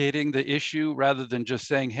obfuscating the issue rather than just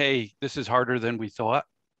saying, hey, this is harder than we thought.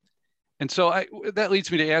 And so that leads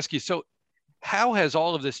me to ask you, so how has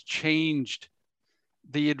all of this changed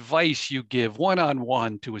the advice you give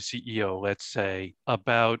one-on-one to a CEO, let's say,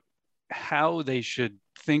 about how they should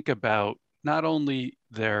think about not only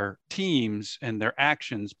their teams and their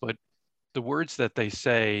actions, but the words that they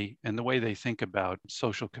say and the way they think about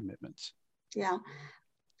social commitments? Yeah,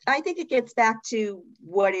 I think it gets back to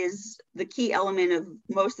what is the key element of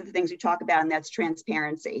most of the things we talk about, and that's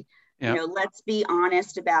transparency. Yep. Let's be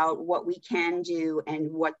honest about what we can do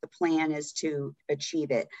and what the plan is to achieve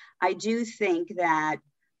it. I do think that,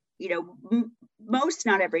 most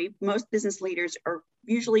business leaders are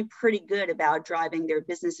usually pretty good about driving their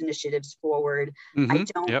business initiatives forward. Mm-hmm. I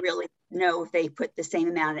don't really know if they put the same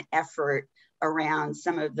amount of effort around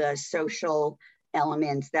some of the social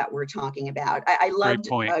elements that we're talking about.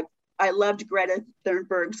 I loved Greta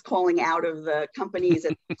Thunberg's calling out of the companies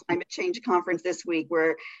at the climate change conference this week,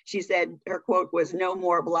 where she said her quote was "no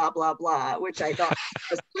more blah, blah, blah," which I thought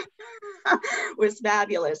was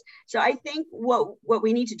fabulous. So I think what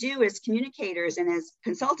we need to do as communicators and as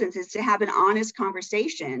consultants is to have an honest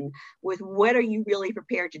conversation with, what are you really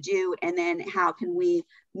prepared to do? And then how can we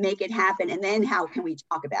make it happen? And then how can we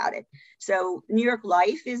talk about it? So New York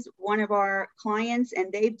Life is one of our clients,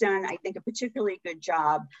 and they've done, I think, a particularly good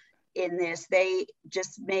job in this. They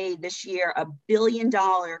just made this year $1 billion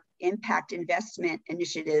impact investment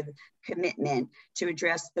initiative commitment to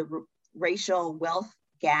address the racial wealth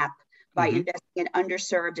gap by investing in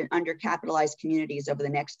underserved and undercapitalized communities over the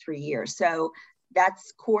next 3 years. So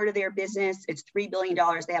that's core to their business. It's $3 billion.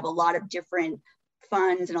 They have a lot of different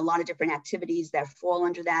funds and a lot of different activities that fall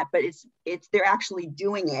under that, but they're actually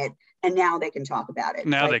doing it, and now they can talk about it.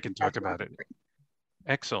 Now they can talk about it.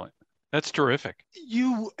 Excellent. That's terrific.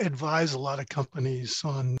 You advise a lot of companies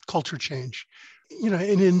on culture change.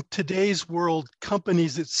 And in today's world,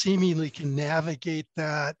 companies that seemingly can navigate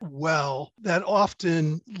that well, that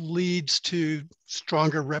often leads to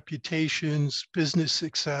stronger reputations, business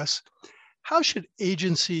success. How should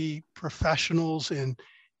agency professionals and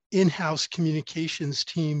in-house communications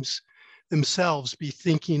teams themselves be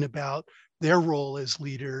thinking about their role as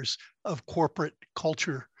leaders of corporate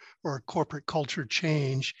culture or corporate culture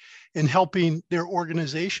change and helping their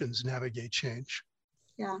organizations navigate change?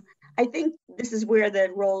 Yeah, I think this is where the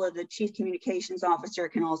role of the chief communications officer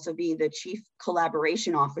can also be the chief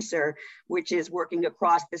collaboration officer, which is working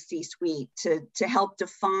across the C-suite to help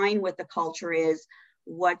define what the culture is,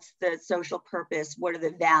 what's the social purpose, what are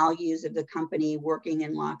the values of the company, working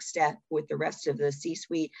in lockstep with the rest of the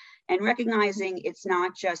C-suite, and recognizing it's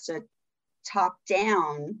not just a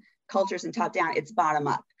top-down, cultures and top-down, it's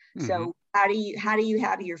bottom-up. Mm-hmm. So how do you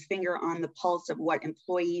have your finger on the pulse of what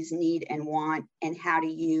employees need and want, and how do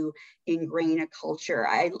you ingrain a culture?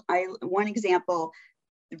 One example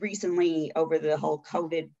recently over the whole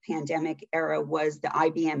COVID pandemic era was the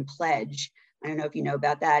IBM pledge. I don't know if you know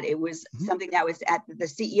about that. It was something that was the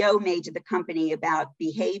CEO made to the company about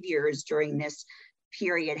behaviors during this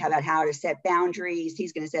period, about how to set boundaries.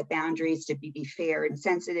 He's going to set boundaries to be fair and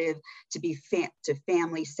sensitive, to be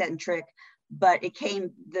family centric. But it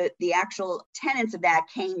came, the actual tenets of that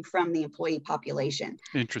came from the employee population.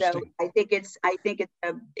 Interesting. So I think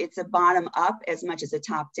it's a bottom up as much as a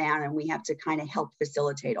top down, and we have to kind of help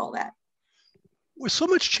facilitate all that. With so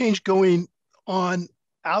much change going on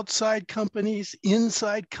outside companies,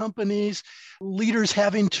 inside companies, leaders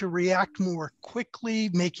having to react more quickly,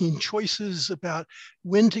 making choices about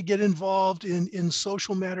when to get involved in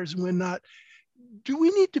social matters and when not, do we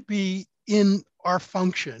need to be in our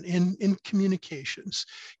function, in communications,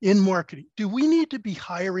 in marketing? Do we need to be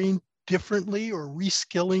hiring differently or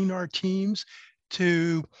reskilling our teams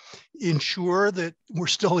to ensure that we're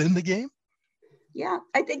still in the game? Yeah,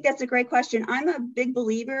 I think that's a great question. I'm a big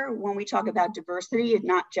believer when we talk about diversity, and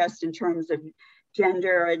not just in terms of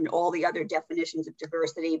gender and all the other definitions of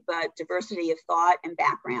diversity, but diversity of thought and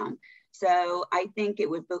background. So I think it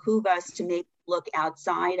would behoove us to maybe look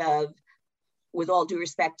outside of, with all due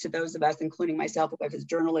respect to those of us, including myself, who have a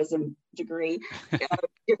journalism degree,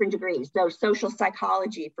 different degrees. So social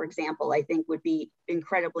psychology, for example, I think would be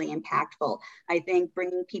incredibly impactful. I think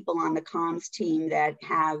bringing people on the comms team that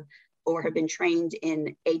have been trained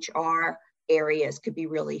in HR areas could be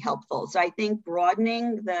really helpful. So I think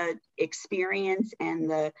broadening the experience and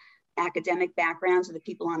the academic backgrounds of the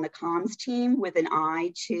people on the comms team with an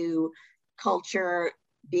eye to culture,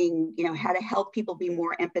 being, how to help people be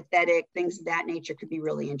more empathetic, things of that nature could be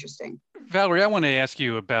really interesting. Valerie, I want to ask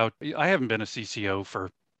you about, I haven't been a CCO for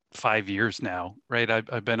 5 years now, right?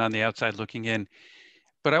 I've been on the outside looking in,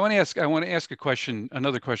 but I want to ask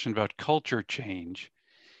another question about culture change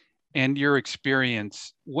and your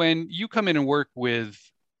experience. When you come in and work with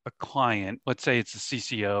a client, let's say it's the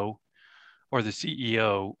CCO or the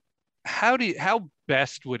CEO, how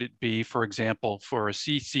best would it be, for example, for a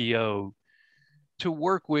CCO to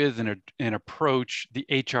work with and approach the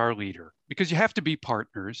HR leader? Because you have to be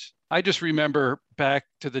partners. I just remember back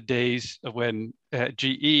to the days of when at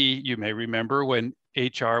GE, you may remember when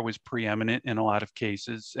HR was preeminent in a lot of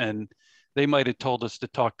cases, and they might have told us to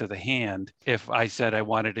talk to the hand if I said I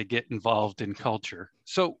wanted to get involved in culture.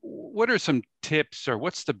 So what are some tips, or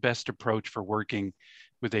what's the best approach for working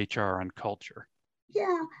with HR on culture?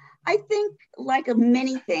 Yeah, I think like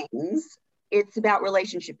many things, it's about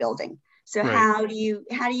relationship building. So right.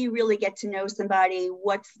 How do you really get to know somebody?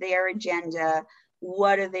 What's their agenda?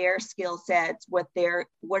 What are their skill sets? What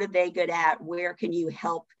are they good at? Where can you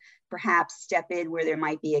help perhaps step in where there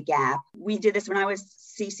might be a gap? We did this when I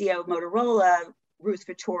was CCO of Motorola. Ruth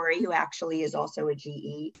Vittori, who actually is also a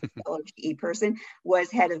GE person,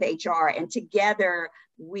 was head of HR. And together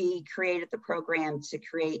we created the program to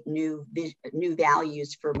create new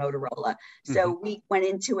values for Motorola. So we went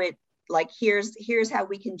into it like, here's how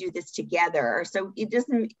we can do this together. So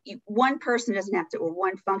one person doesn't have to, or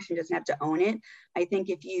one function doesn't have to own it. I think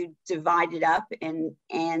if you divide it up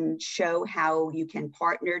and show how you can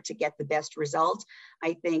partner to get the best results,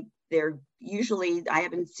 I think I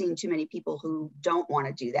haven't seen too many people who don't want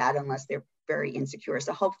to do that unless they're very insecure.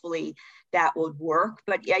 So hopefully that would work.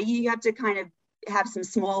 But yeah, you have to kind of have some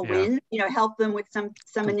small wins, help them with some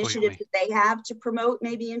initiatives that they have to promote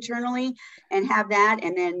maybe internally, and have that.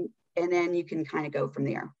 And then you can kind of go from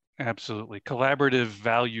there. Absolutely. Collaborative,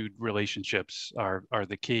 valued relationships are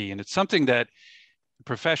the key. And it's something that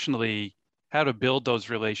professionally, how to build those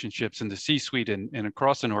relationships in the C-suite and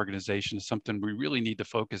across an organization is something we really need to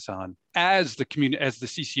focus on as the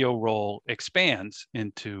CCO role expands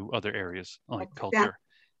into other areas like culture.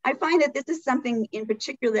 I find that this is something in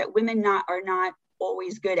particular that women are not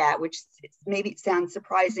always good at, which maybe sounds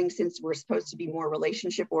surprising since we're supposed to be more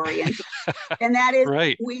relationship oriented. And that is,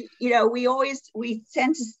 right. We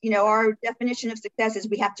tend to, our definition of success is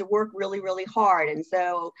we have to work really, really hard. And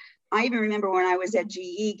so I even remember when I was at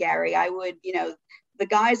GE, Gary, I would, the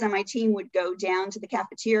guys on my team would go down to the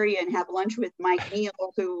cafeteria and have lunch with Mike Neal,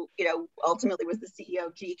 who, ultimately was the CEO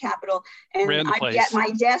of GE Capital. And I'd be at my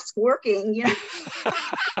desk working,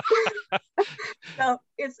 So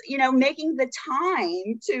it's, making the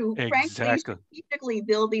time to frankly strategically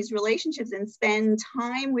build these relationships and spend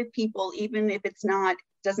time with people, even if it's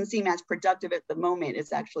doesn't seem as productive at the moment,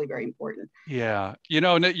 is actually very important. Yeah.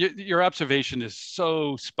 Your observation is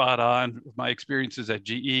so spot on with my experiences at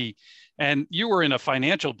GE. And you were in a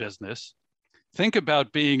financial business. Think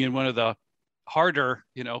about being in one of the harder,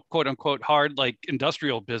 quote unquote, hard, like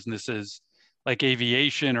industrial businesses, like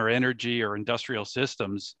aviation or energy or industrial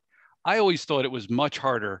systems. I always thought it was much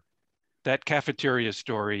harder, that cafeteria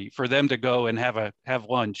story, for them to go and have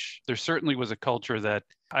lunch. There certainly was a culture that,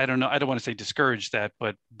 I don't want to say discouraged that,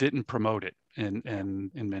 but didn't promote it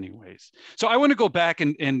in many ways. So I want to go back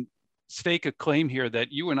and stake a claim here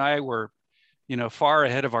that you and I were, far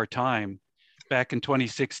ahead of our time back in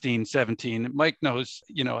 2016, 17. Mike knows,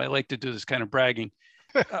 I like to do this kind of bragging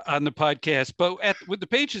on the podcast, but with the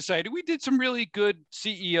Page Society, we did some really good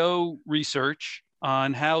CEO research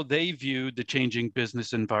on how they viewed the changing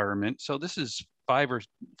business environment. So this is 4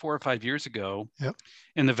 or 5 years ago. Yep.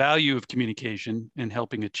 And the value of communication in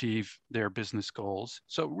helping achieve their business goals.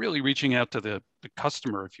 So really reaching out to the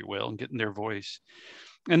customer, if you will, and getting their voice.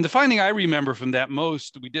 And the finding I remember from that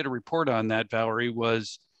most, we did a report on that, Valerie,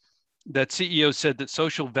 was that CEOs said that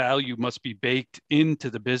social value must be baked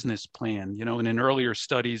into the business plan. And in earlier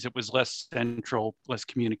studies, it was less central, less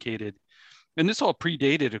communicated. And this all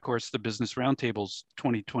predated, of course, the Business Roundtable's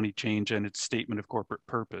 2020 change and its statement of corporate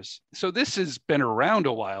purpose. So this has been around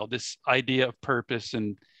a while, this idea of purpose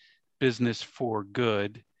and business for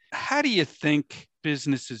good. How do you think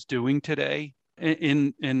business is doing today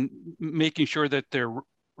in making sure that their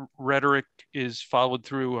rhetoric is followed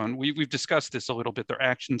through on? We've discussed this a little bit, their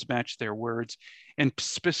actions match their words. And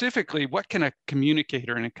specifically, what can a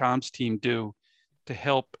communicator and a comms team do to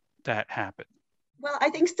help that happen? Well,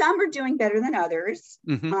 I think some are doing better than others.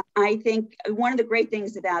 Mm-hmm. I think one of the great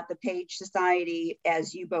things about the Page Society,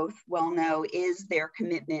 as you both well know, is their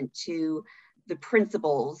commitment to the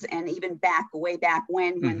principles. And even way back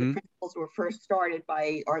when Mm-hmm. the principles were first started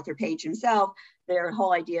by Arthur Page himself, their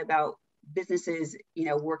whole idea about businesses,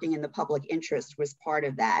 working in the public interest was part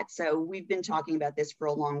of that. So we've been talking about this for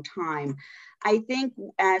a long time. I think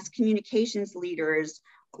as communications leaders,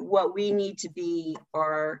 what we need to be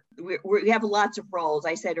we have lots of roles.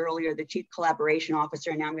 I said earlier, the chief collaboration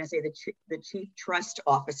officer, and now I'm going to say the chief trust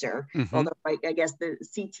officer, Mm-hmm. although I guess the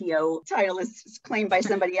CTO title is claimed by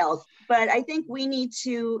somebody else. But I think we need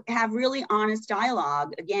to have really honest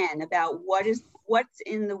dialogue, again, about what's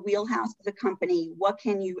in the wheelhouse of the company, what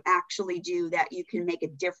can you actually do that you can make a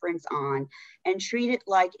difference on, and treat it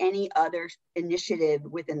like any other initiative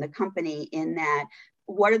within the company, in that,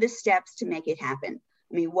 what are the steps to make it happen?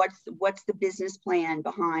 I mean, what's the business plan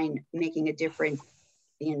behind making a difference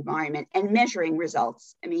in the environment and measuring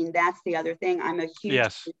results? I mean, that's the other thing. I'm a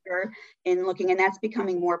huge believer in looking, and that's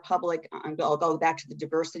becoming more public. I'll go back to the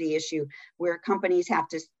diversity issue, where companies have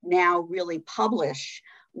to now really publish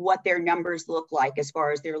what their numbers look like as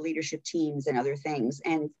far as their leadership teams and other things.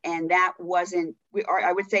 And that wasn't,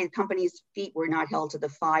 I would say companies' feet were not held to the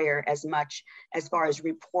fire as much as far as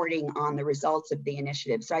reporting on the results of the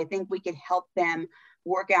initiative. So I think we could help them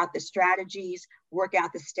work out the strategies, work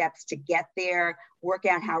out the steps to get there, work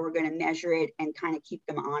out how we're going to measure it, and kind of keep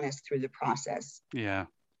them honest through the process. Yeah.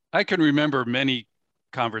 I can remember many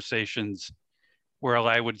conversations where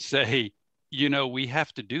I would say, we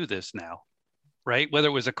have to do this now, right? Whether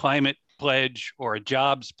it was a climate pledge or a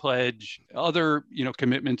jobs pledge, other,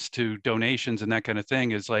 commitments to donations and that kind of thing,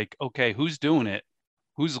 is like, okay, who's doing it?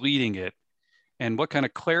 Who's leading it? And what kind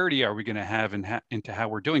of clarity are we going to have into how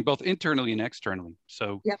we're doing, both internally and externally?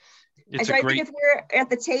 So, yep. It's so I think if we're at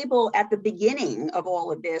the table at the beginning of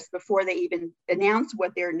all of this, before they even announce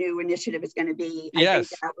what their new initiative is going to be, I think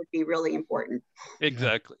that would be really important.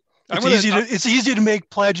 Exactly. Yeah. It's easy to make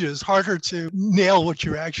pledges, harder to nail what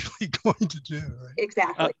you're actually going to do. Right?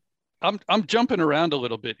 Exactly. I'm jumping around a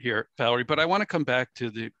little bit here, Valerie, but I want to come back to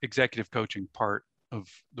the executive coaching part of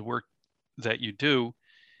the work that you do.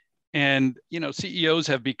 And, CEOs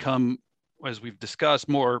have become, as we've discussed,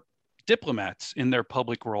 more diplomats in their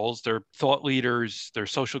public roles. They're thought leaders, they're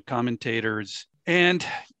social commentators. And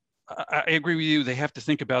I agree with you, they have to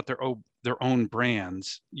think about their own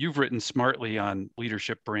brands. You've written smartly on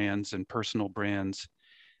leadership brands and personal brands.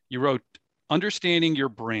 You wrote, understanding your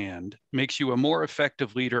brand makes you a more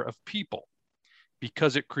effective leader of people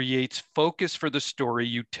because it creates focus for the story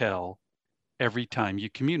you tell every time you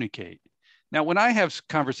communicate. Now, when I have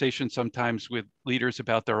conversations sometimes with leaders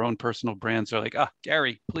about their own personal brands, they're like,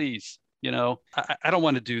 Gary, please, I don't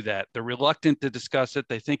want to do that. They're reluctant to discuss it.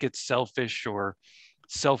 They think it's selfish or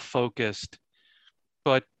self-focused.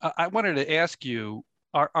 But I wanted to ask you,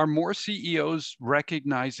 are more CEOs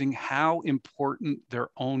recognizing how important their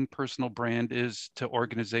own personal brand is to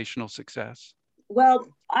organizational success? Well,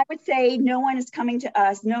 I would say no one is coming to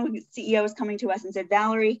us, no CEO is coming to us and said,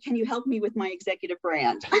 Valerie, can you help me with my executive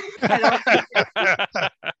brand?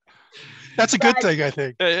 That's a good thing, I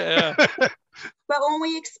think. Yeah. But when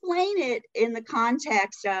we explain it in the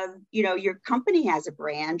context of, your company has a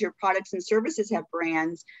brand, your products and services have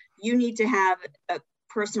brands, you need to have a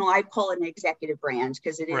personal, I call it an executive brand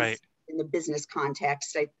because it is right. in the business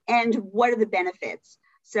context. And what are the benefits?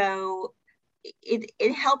 So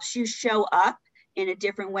it helps you show up in a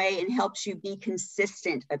different way and helps you be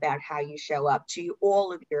consistent about how you show up to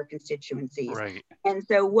all of your constituencies. Right. And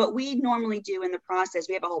so what we normally do in the process,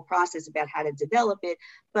 we have a whole process about how to develop it,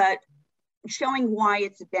 but showing why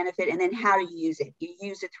it's a benefit and then how to use it. You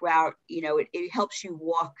use it throughout, it helps you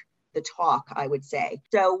walk the talk, I would say.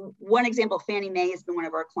 So one example, Fannie Mae has been one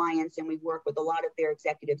of our clients and we work with a lot of their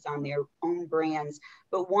executives on their own brands.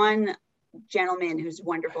 But one gentleman who's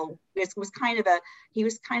wonderful, was kind of a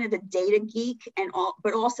data geek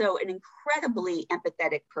but also an incredibly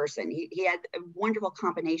empathetic person. He had a wonderful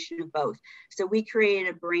combination of both. So we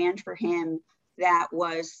created a brand for him that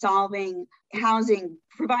was providing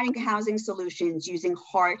housing solutions using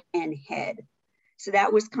heart and head. So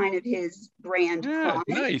that was kind of his brand. Yeah,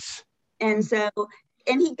 nice. And so,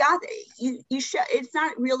 and he got, you show, it's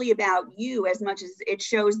not really about you as much as it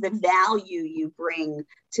shows the value you bring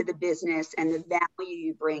to the business and the value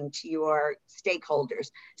you bring to your stakeholders.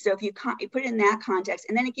 So if you put it in that context,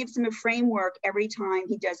 and then it gives him a framework every time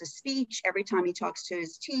he does a speech, every time he talks to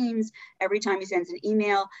his teams, every time he sends an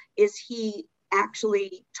email, is he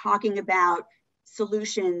actually talking about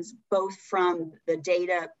solutions both from the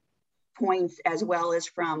data points as well as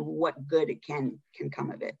from what good it can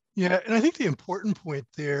come of it. Yeah, and I think the important point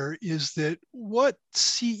there is that what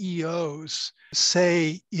CEOs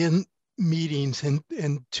say in meetings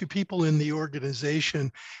and to people in the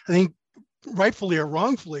organization, I think rightfully or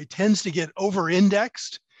wrongfully, tends to get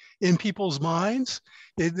over-indexed in people's minds.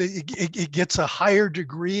 It gets a higher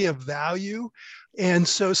degree of value. And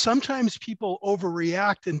so sometimes people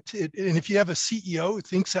overreact. And if you have a CEO who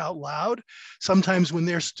thinks out loud, sometimes when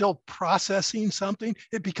they're still processing something,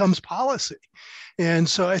 it becomes policy. And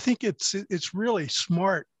so I think it's really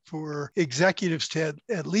smart for executives to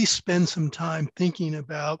at least spend some time thinking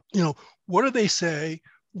about, what do they say?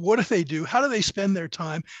 What do they do? How do they spend their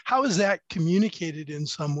time? How is that communicated in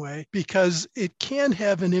some way? Because it can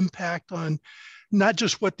have an impact on not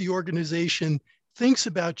just what the organization thinks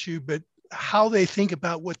about you, but how they think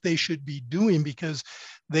about what they should be doing because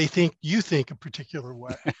they think you think a particular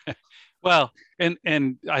way. Well,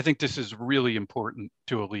 and I think this is really important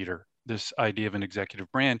to a leader, this idea of an executive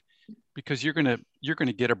brand, because you're gonna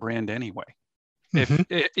get a brand anyway. Mm-hmm.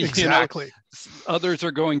 Exactly. Others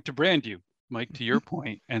are going to brand you, Mike, to your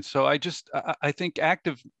point. And so I think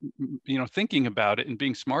active, thinking about it and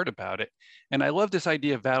being smart about it. And I love this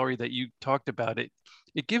idea, Valerie, that you talked about it.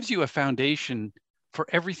 It gives you a foundation for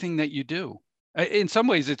everything that you do. In some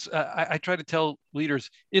ways, it's, I try to tell leaders,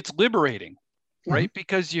 it's liberating, right?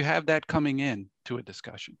 Because you have that coming in to a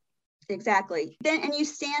discussion. Exactly. And you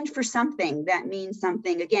stand for something that means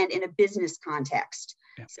something, again, in a business context.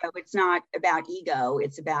 Yeah. So it's not about ego,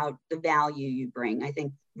 it's about the value you bring. I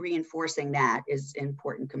think reinforcing that is an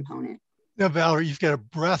important component. Now, Valerie, you've got a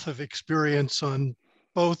breadth of experience on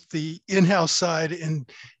both the in-house side and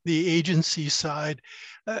the agency side.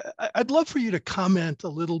 I'd love for you to comment a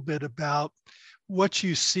little bit about what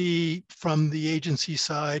you see from the agency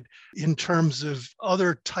side in terms of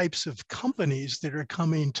other types of companies that are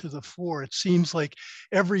coming to the fore. It seems like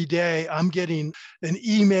every day I'm getting an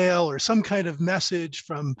email or some kind of message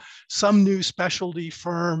from some new specialty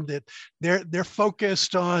firm that they're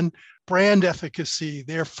focused on brand efficacy.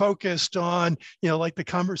 They're focused on, like the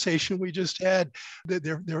conversation we just had,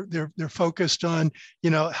 they're focused on,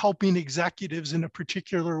 helping executives in a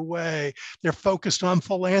particular way. They're focused on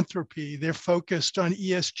philanthropy. They're focused on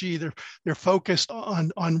ESG. They're focused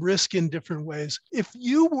on risk in different ways. If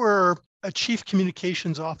you were a chief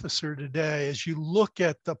communications officer today, as you look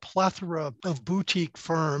at the plethora of boutique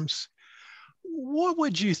firms, what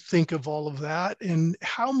would you think of all of that? And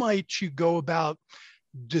how might you go about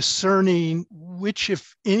discerning which,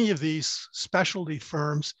 if any of these specialty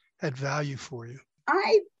firms had value for you?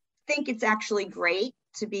 I think it's actually great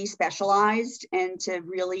to be specialized and to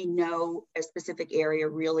really know a specific area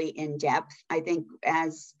really in depth. I think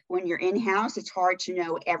as when you're in-house, it's hard to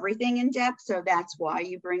know everything in depth. So that's why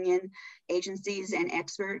you bring in agencies and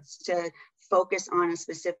experts to focus on a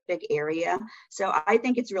specific area. So I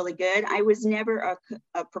think it's really good. I was never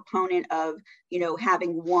a proponent of,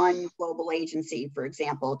 having one global agency, for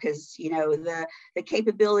example, because, the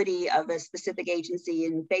capability of a specific agency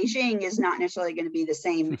in Beijing is not necessarily going to be the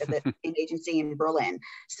same as an agency in Berlin.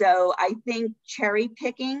 So I think cherry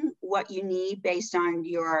picking what you need based on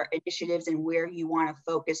your initiatives and where you want to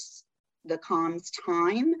focus the comms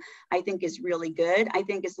time, I think is really good. I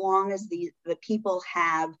think as long as the people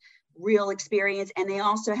have real experience and they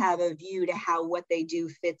also have a view to how what they do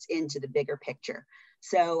fits into the bigger picture.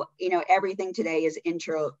 So, everything today is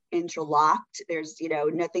interlocked. There's,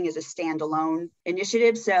 nothing is a standalone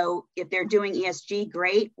initiative. So if they're doing ESG,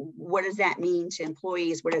 great. What does that mean to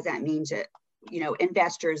employees? What does that mean to,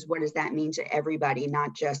 investors? What does that mean to everybody,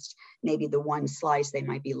 not just maybe the one slice they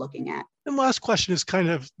might be looking at? And last question is kind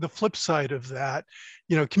of the flip side of that.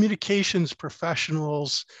 Communications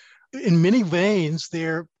professionals, in many veins,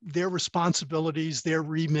 their responsibilities, their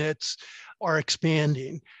remits are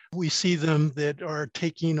expanding. We see them that are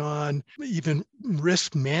taking on even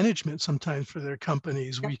risk management sometimes for their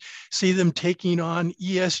companies. We see them taking on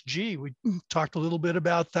ESG. We talked a little bit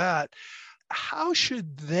about that. How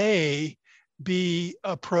should they be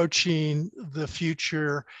approaching the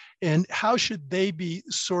future, and how should they be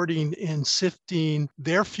sorting and sifting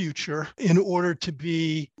their future in order to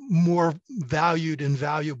be more valued and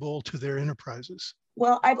valuable to their enterprises?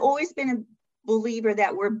 Well, I've always been a believer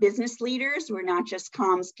that we're business leaders. We're not just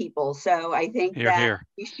comms people. So I think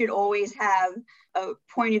we should always have a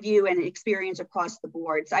point of view and experience across the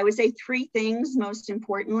board. So I would say three things most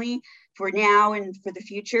importantly for now and for the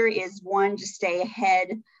future is one, to stay ahead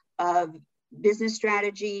of business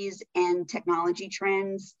strategies and technology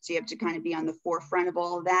trends. So you have to kind of be on the forefront of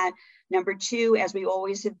all of that. Number two, as we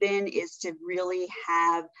always have been, is to really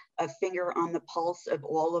have a finger on the pulse of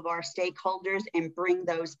all of our stakeholders and bring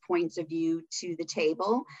those points of view to the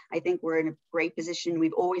table. I think we're in a great position.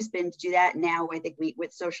 We've always been to do that. Now I think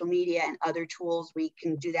with social media and other tools, we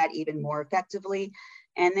can do that even more effectively.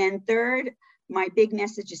 And then third, my big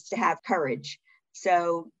message is to have courage.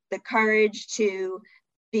 So the courage to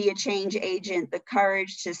be a change agent, the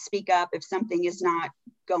courage to speak up if something is not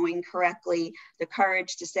going correctly, the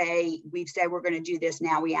courage to say, we've said we're going to do this,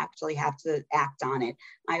 now we actually have to act on it.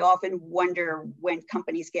 I often wonder when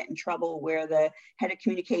companies get in trouble where the head of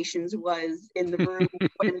communications was in the room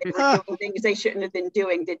when they were doing things they shouldn't have been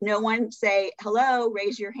doing. Did no one say, hello,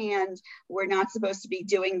 raise your hand, we're not supposed to be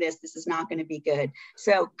doing this, this is not going to be good.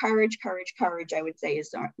 So courage, courage, courage, I would say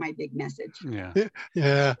is my big message.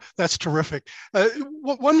 Yeah, that's terrific.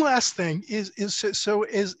 One last thing is so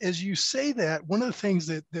as you say that, one of the things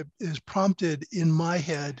that is prompted in my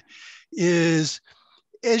head is,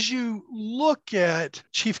 as you look at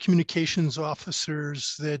chief communications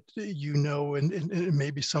officers that and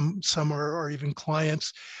maybe some are even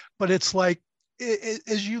clients, but it's like,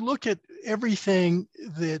 as you look at everything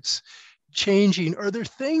that's changing, are there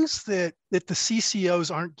things that the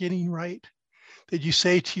CCOs aren't getting right that you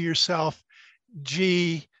say to yourself,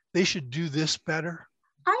 gee, they should do this better?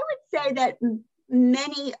 I would say that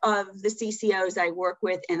many of the CCOs I work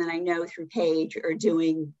with and that I know through Paige are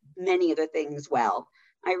doing many of the things well.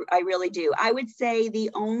 I really do. I would say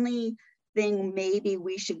the only thing maybe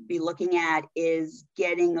we should be looking at is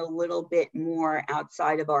getting a little bit more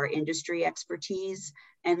outside of our industry expertise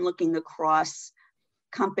and looking across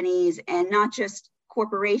companies and not just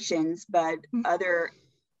corporations, but other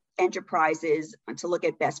enterprises to look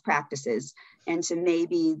at best practices and to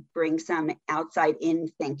maybe bring some outside in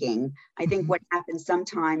thinking. I think what happens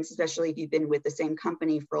sometimes, especially if you've been with the same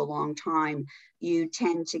company for a long time, you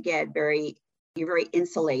tend to get you're very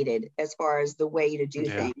insulated as far as the way to do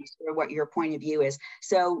things or what your point of view is.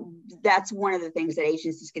 So that's one of the things that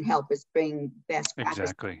agencies can help is bring best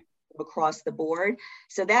practices across the board.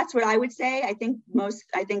 So that's what I would say. I think most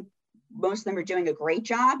of them are doing a great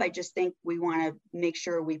job. I just think we want to make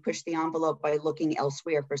sure we push the envelope by looking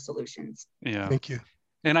elsewhere for solutions. Yeah. Thank you.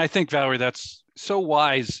 And I think, Valerie, that's so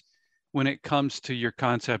wise when it comes to your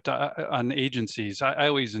concept on agencies. I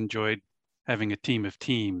always enjoyed having a team of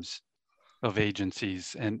teams of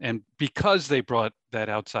agencies. And because they brought that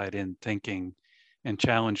outside in thinking and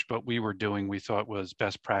challenged what we were doing, we thought was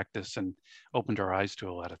best practice and opened our eyes to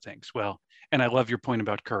a lot of things. Well, and I love your point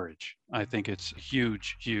about courage. I think it's a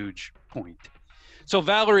huge, huge point. So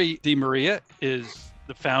Valerie DiMaria is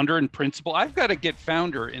the founder and principal. I've got to get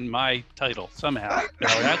founder in my title somehow,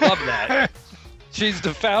 Valerie. I love that. She's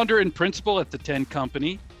the founder and principal at the 10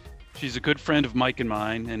 Company. She's a good friend of Mike and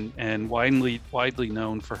mine, and widely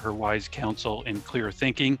known for her wise counsel and clear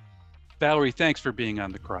thinking. Valerie, thanks for being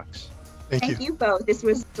on The Crux. Thank you both. This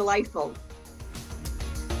was delightful.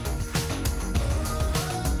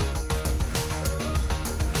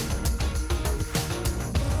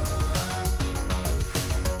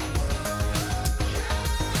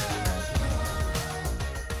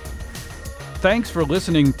 Thanks for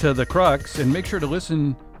listening to The Crux, and make sure to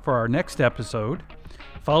listen for our next episode.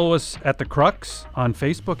 Follow us at The Crux on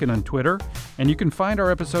Facebook and on Twitter, and you can find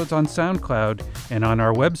our episodes on SoundCloud and on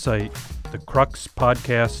our website,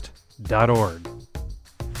 thecruxpodcast.org.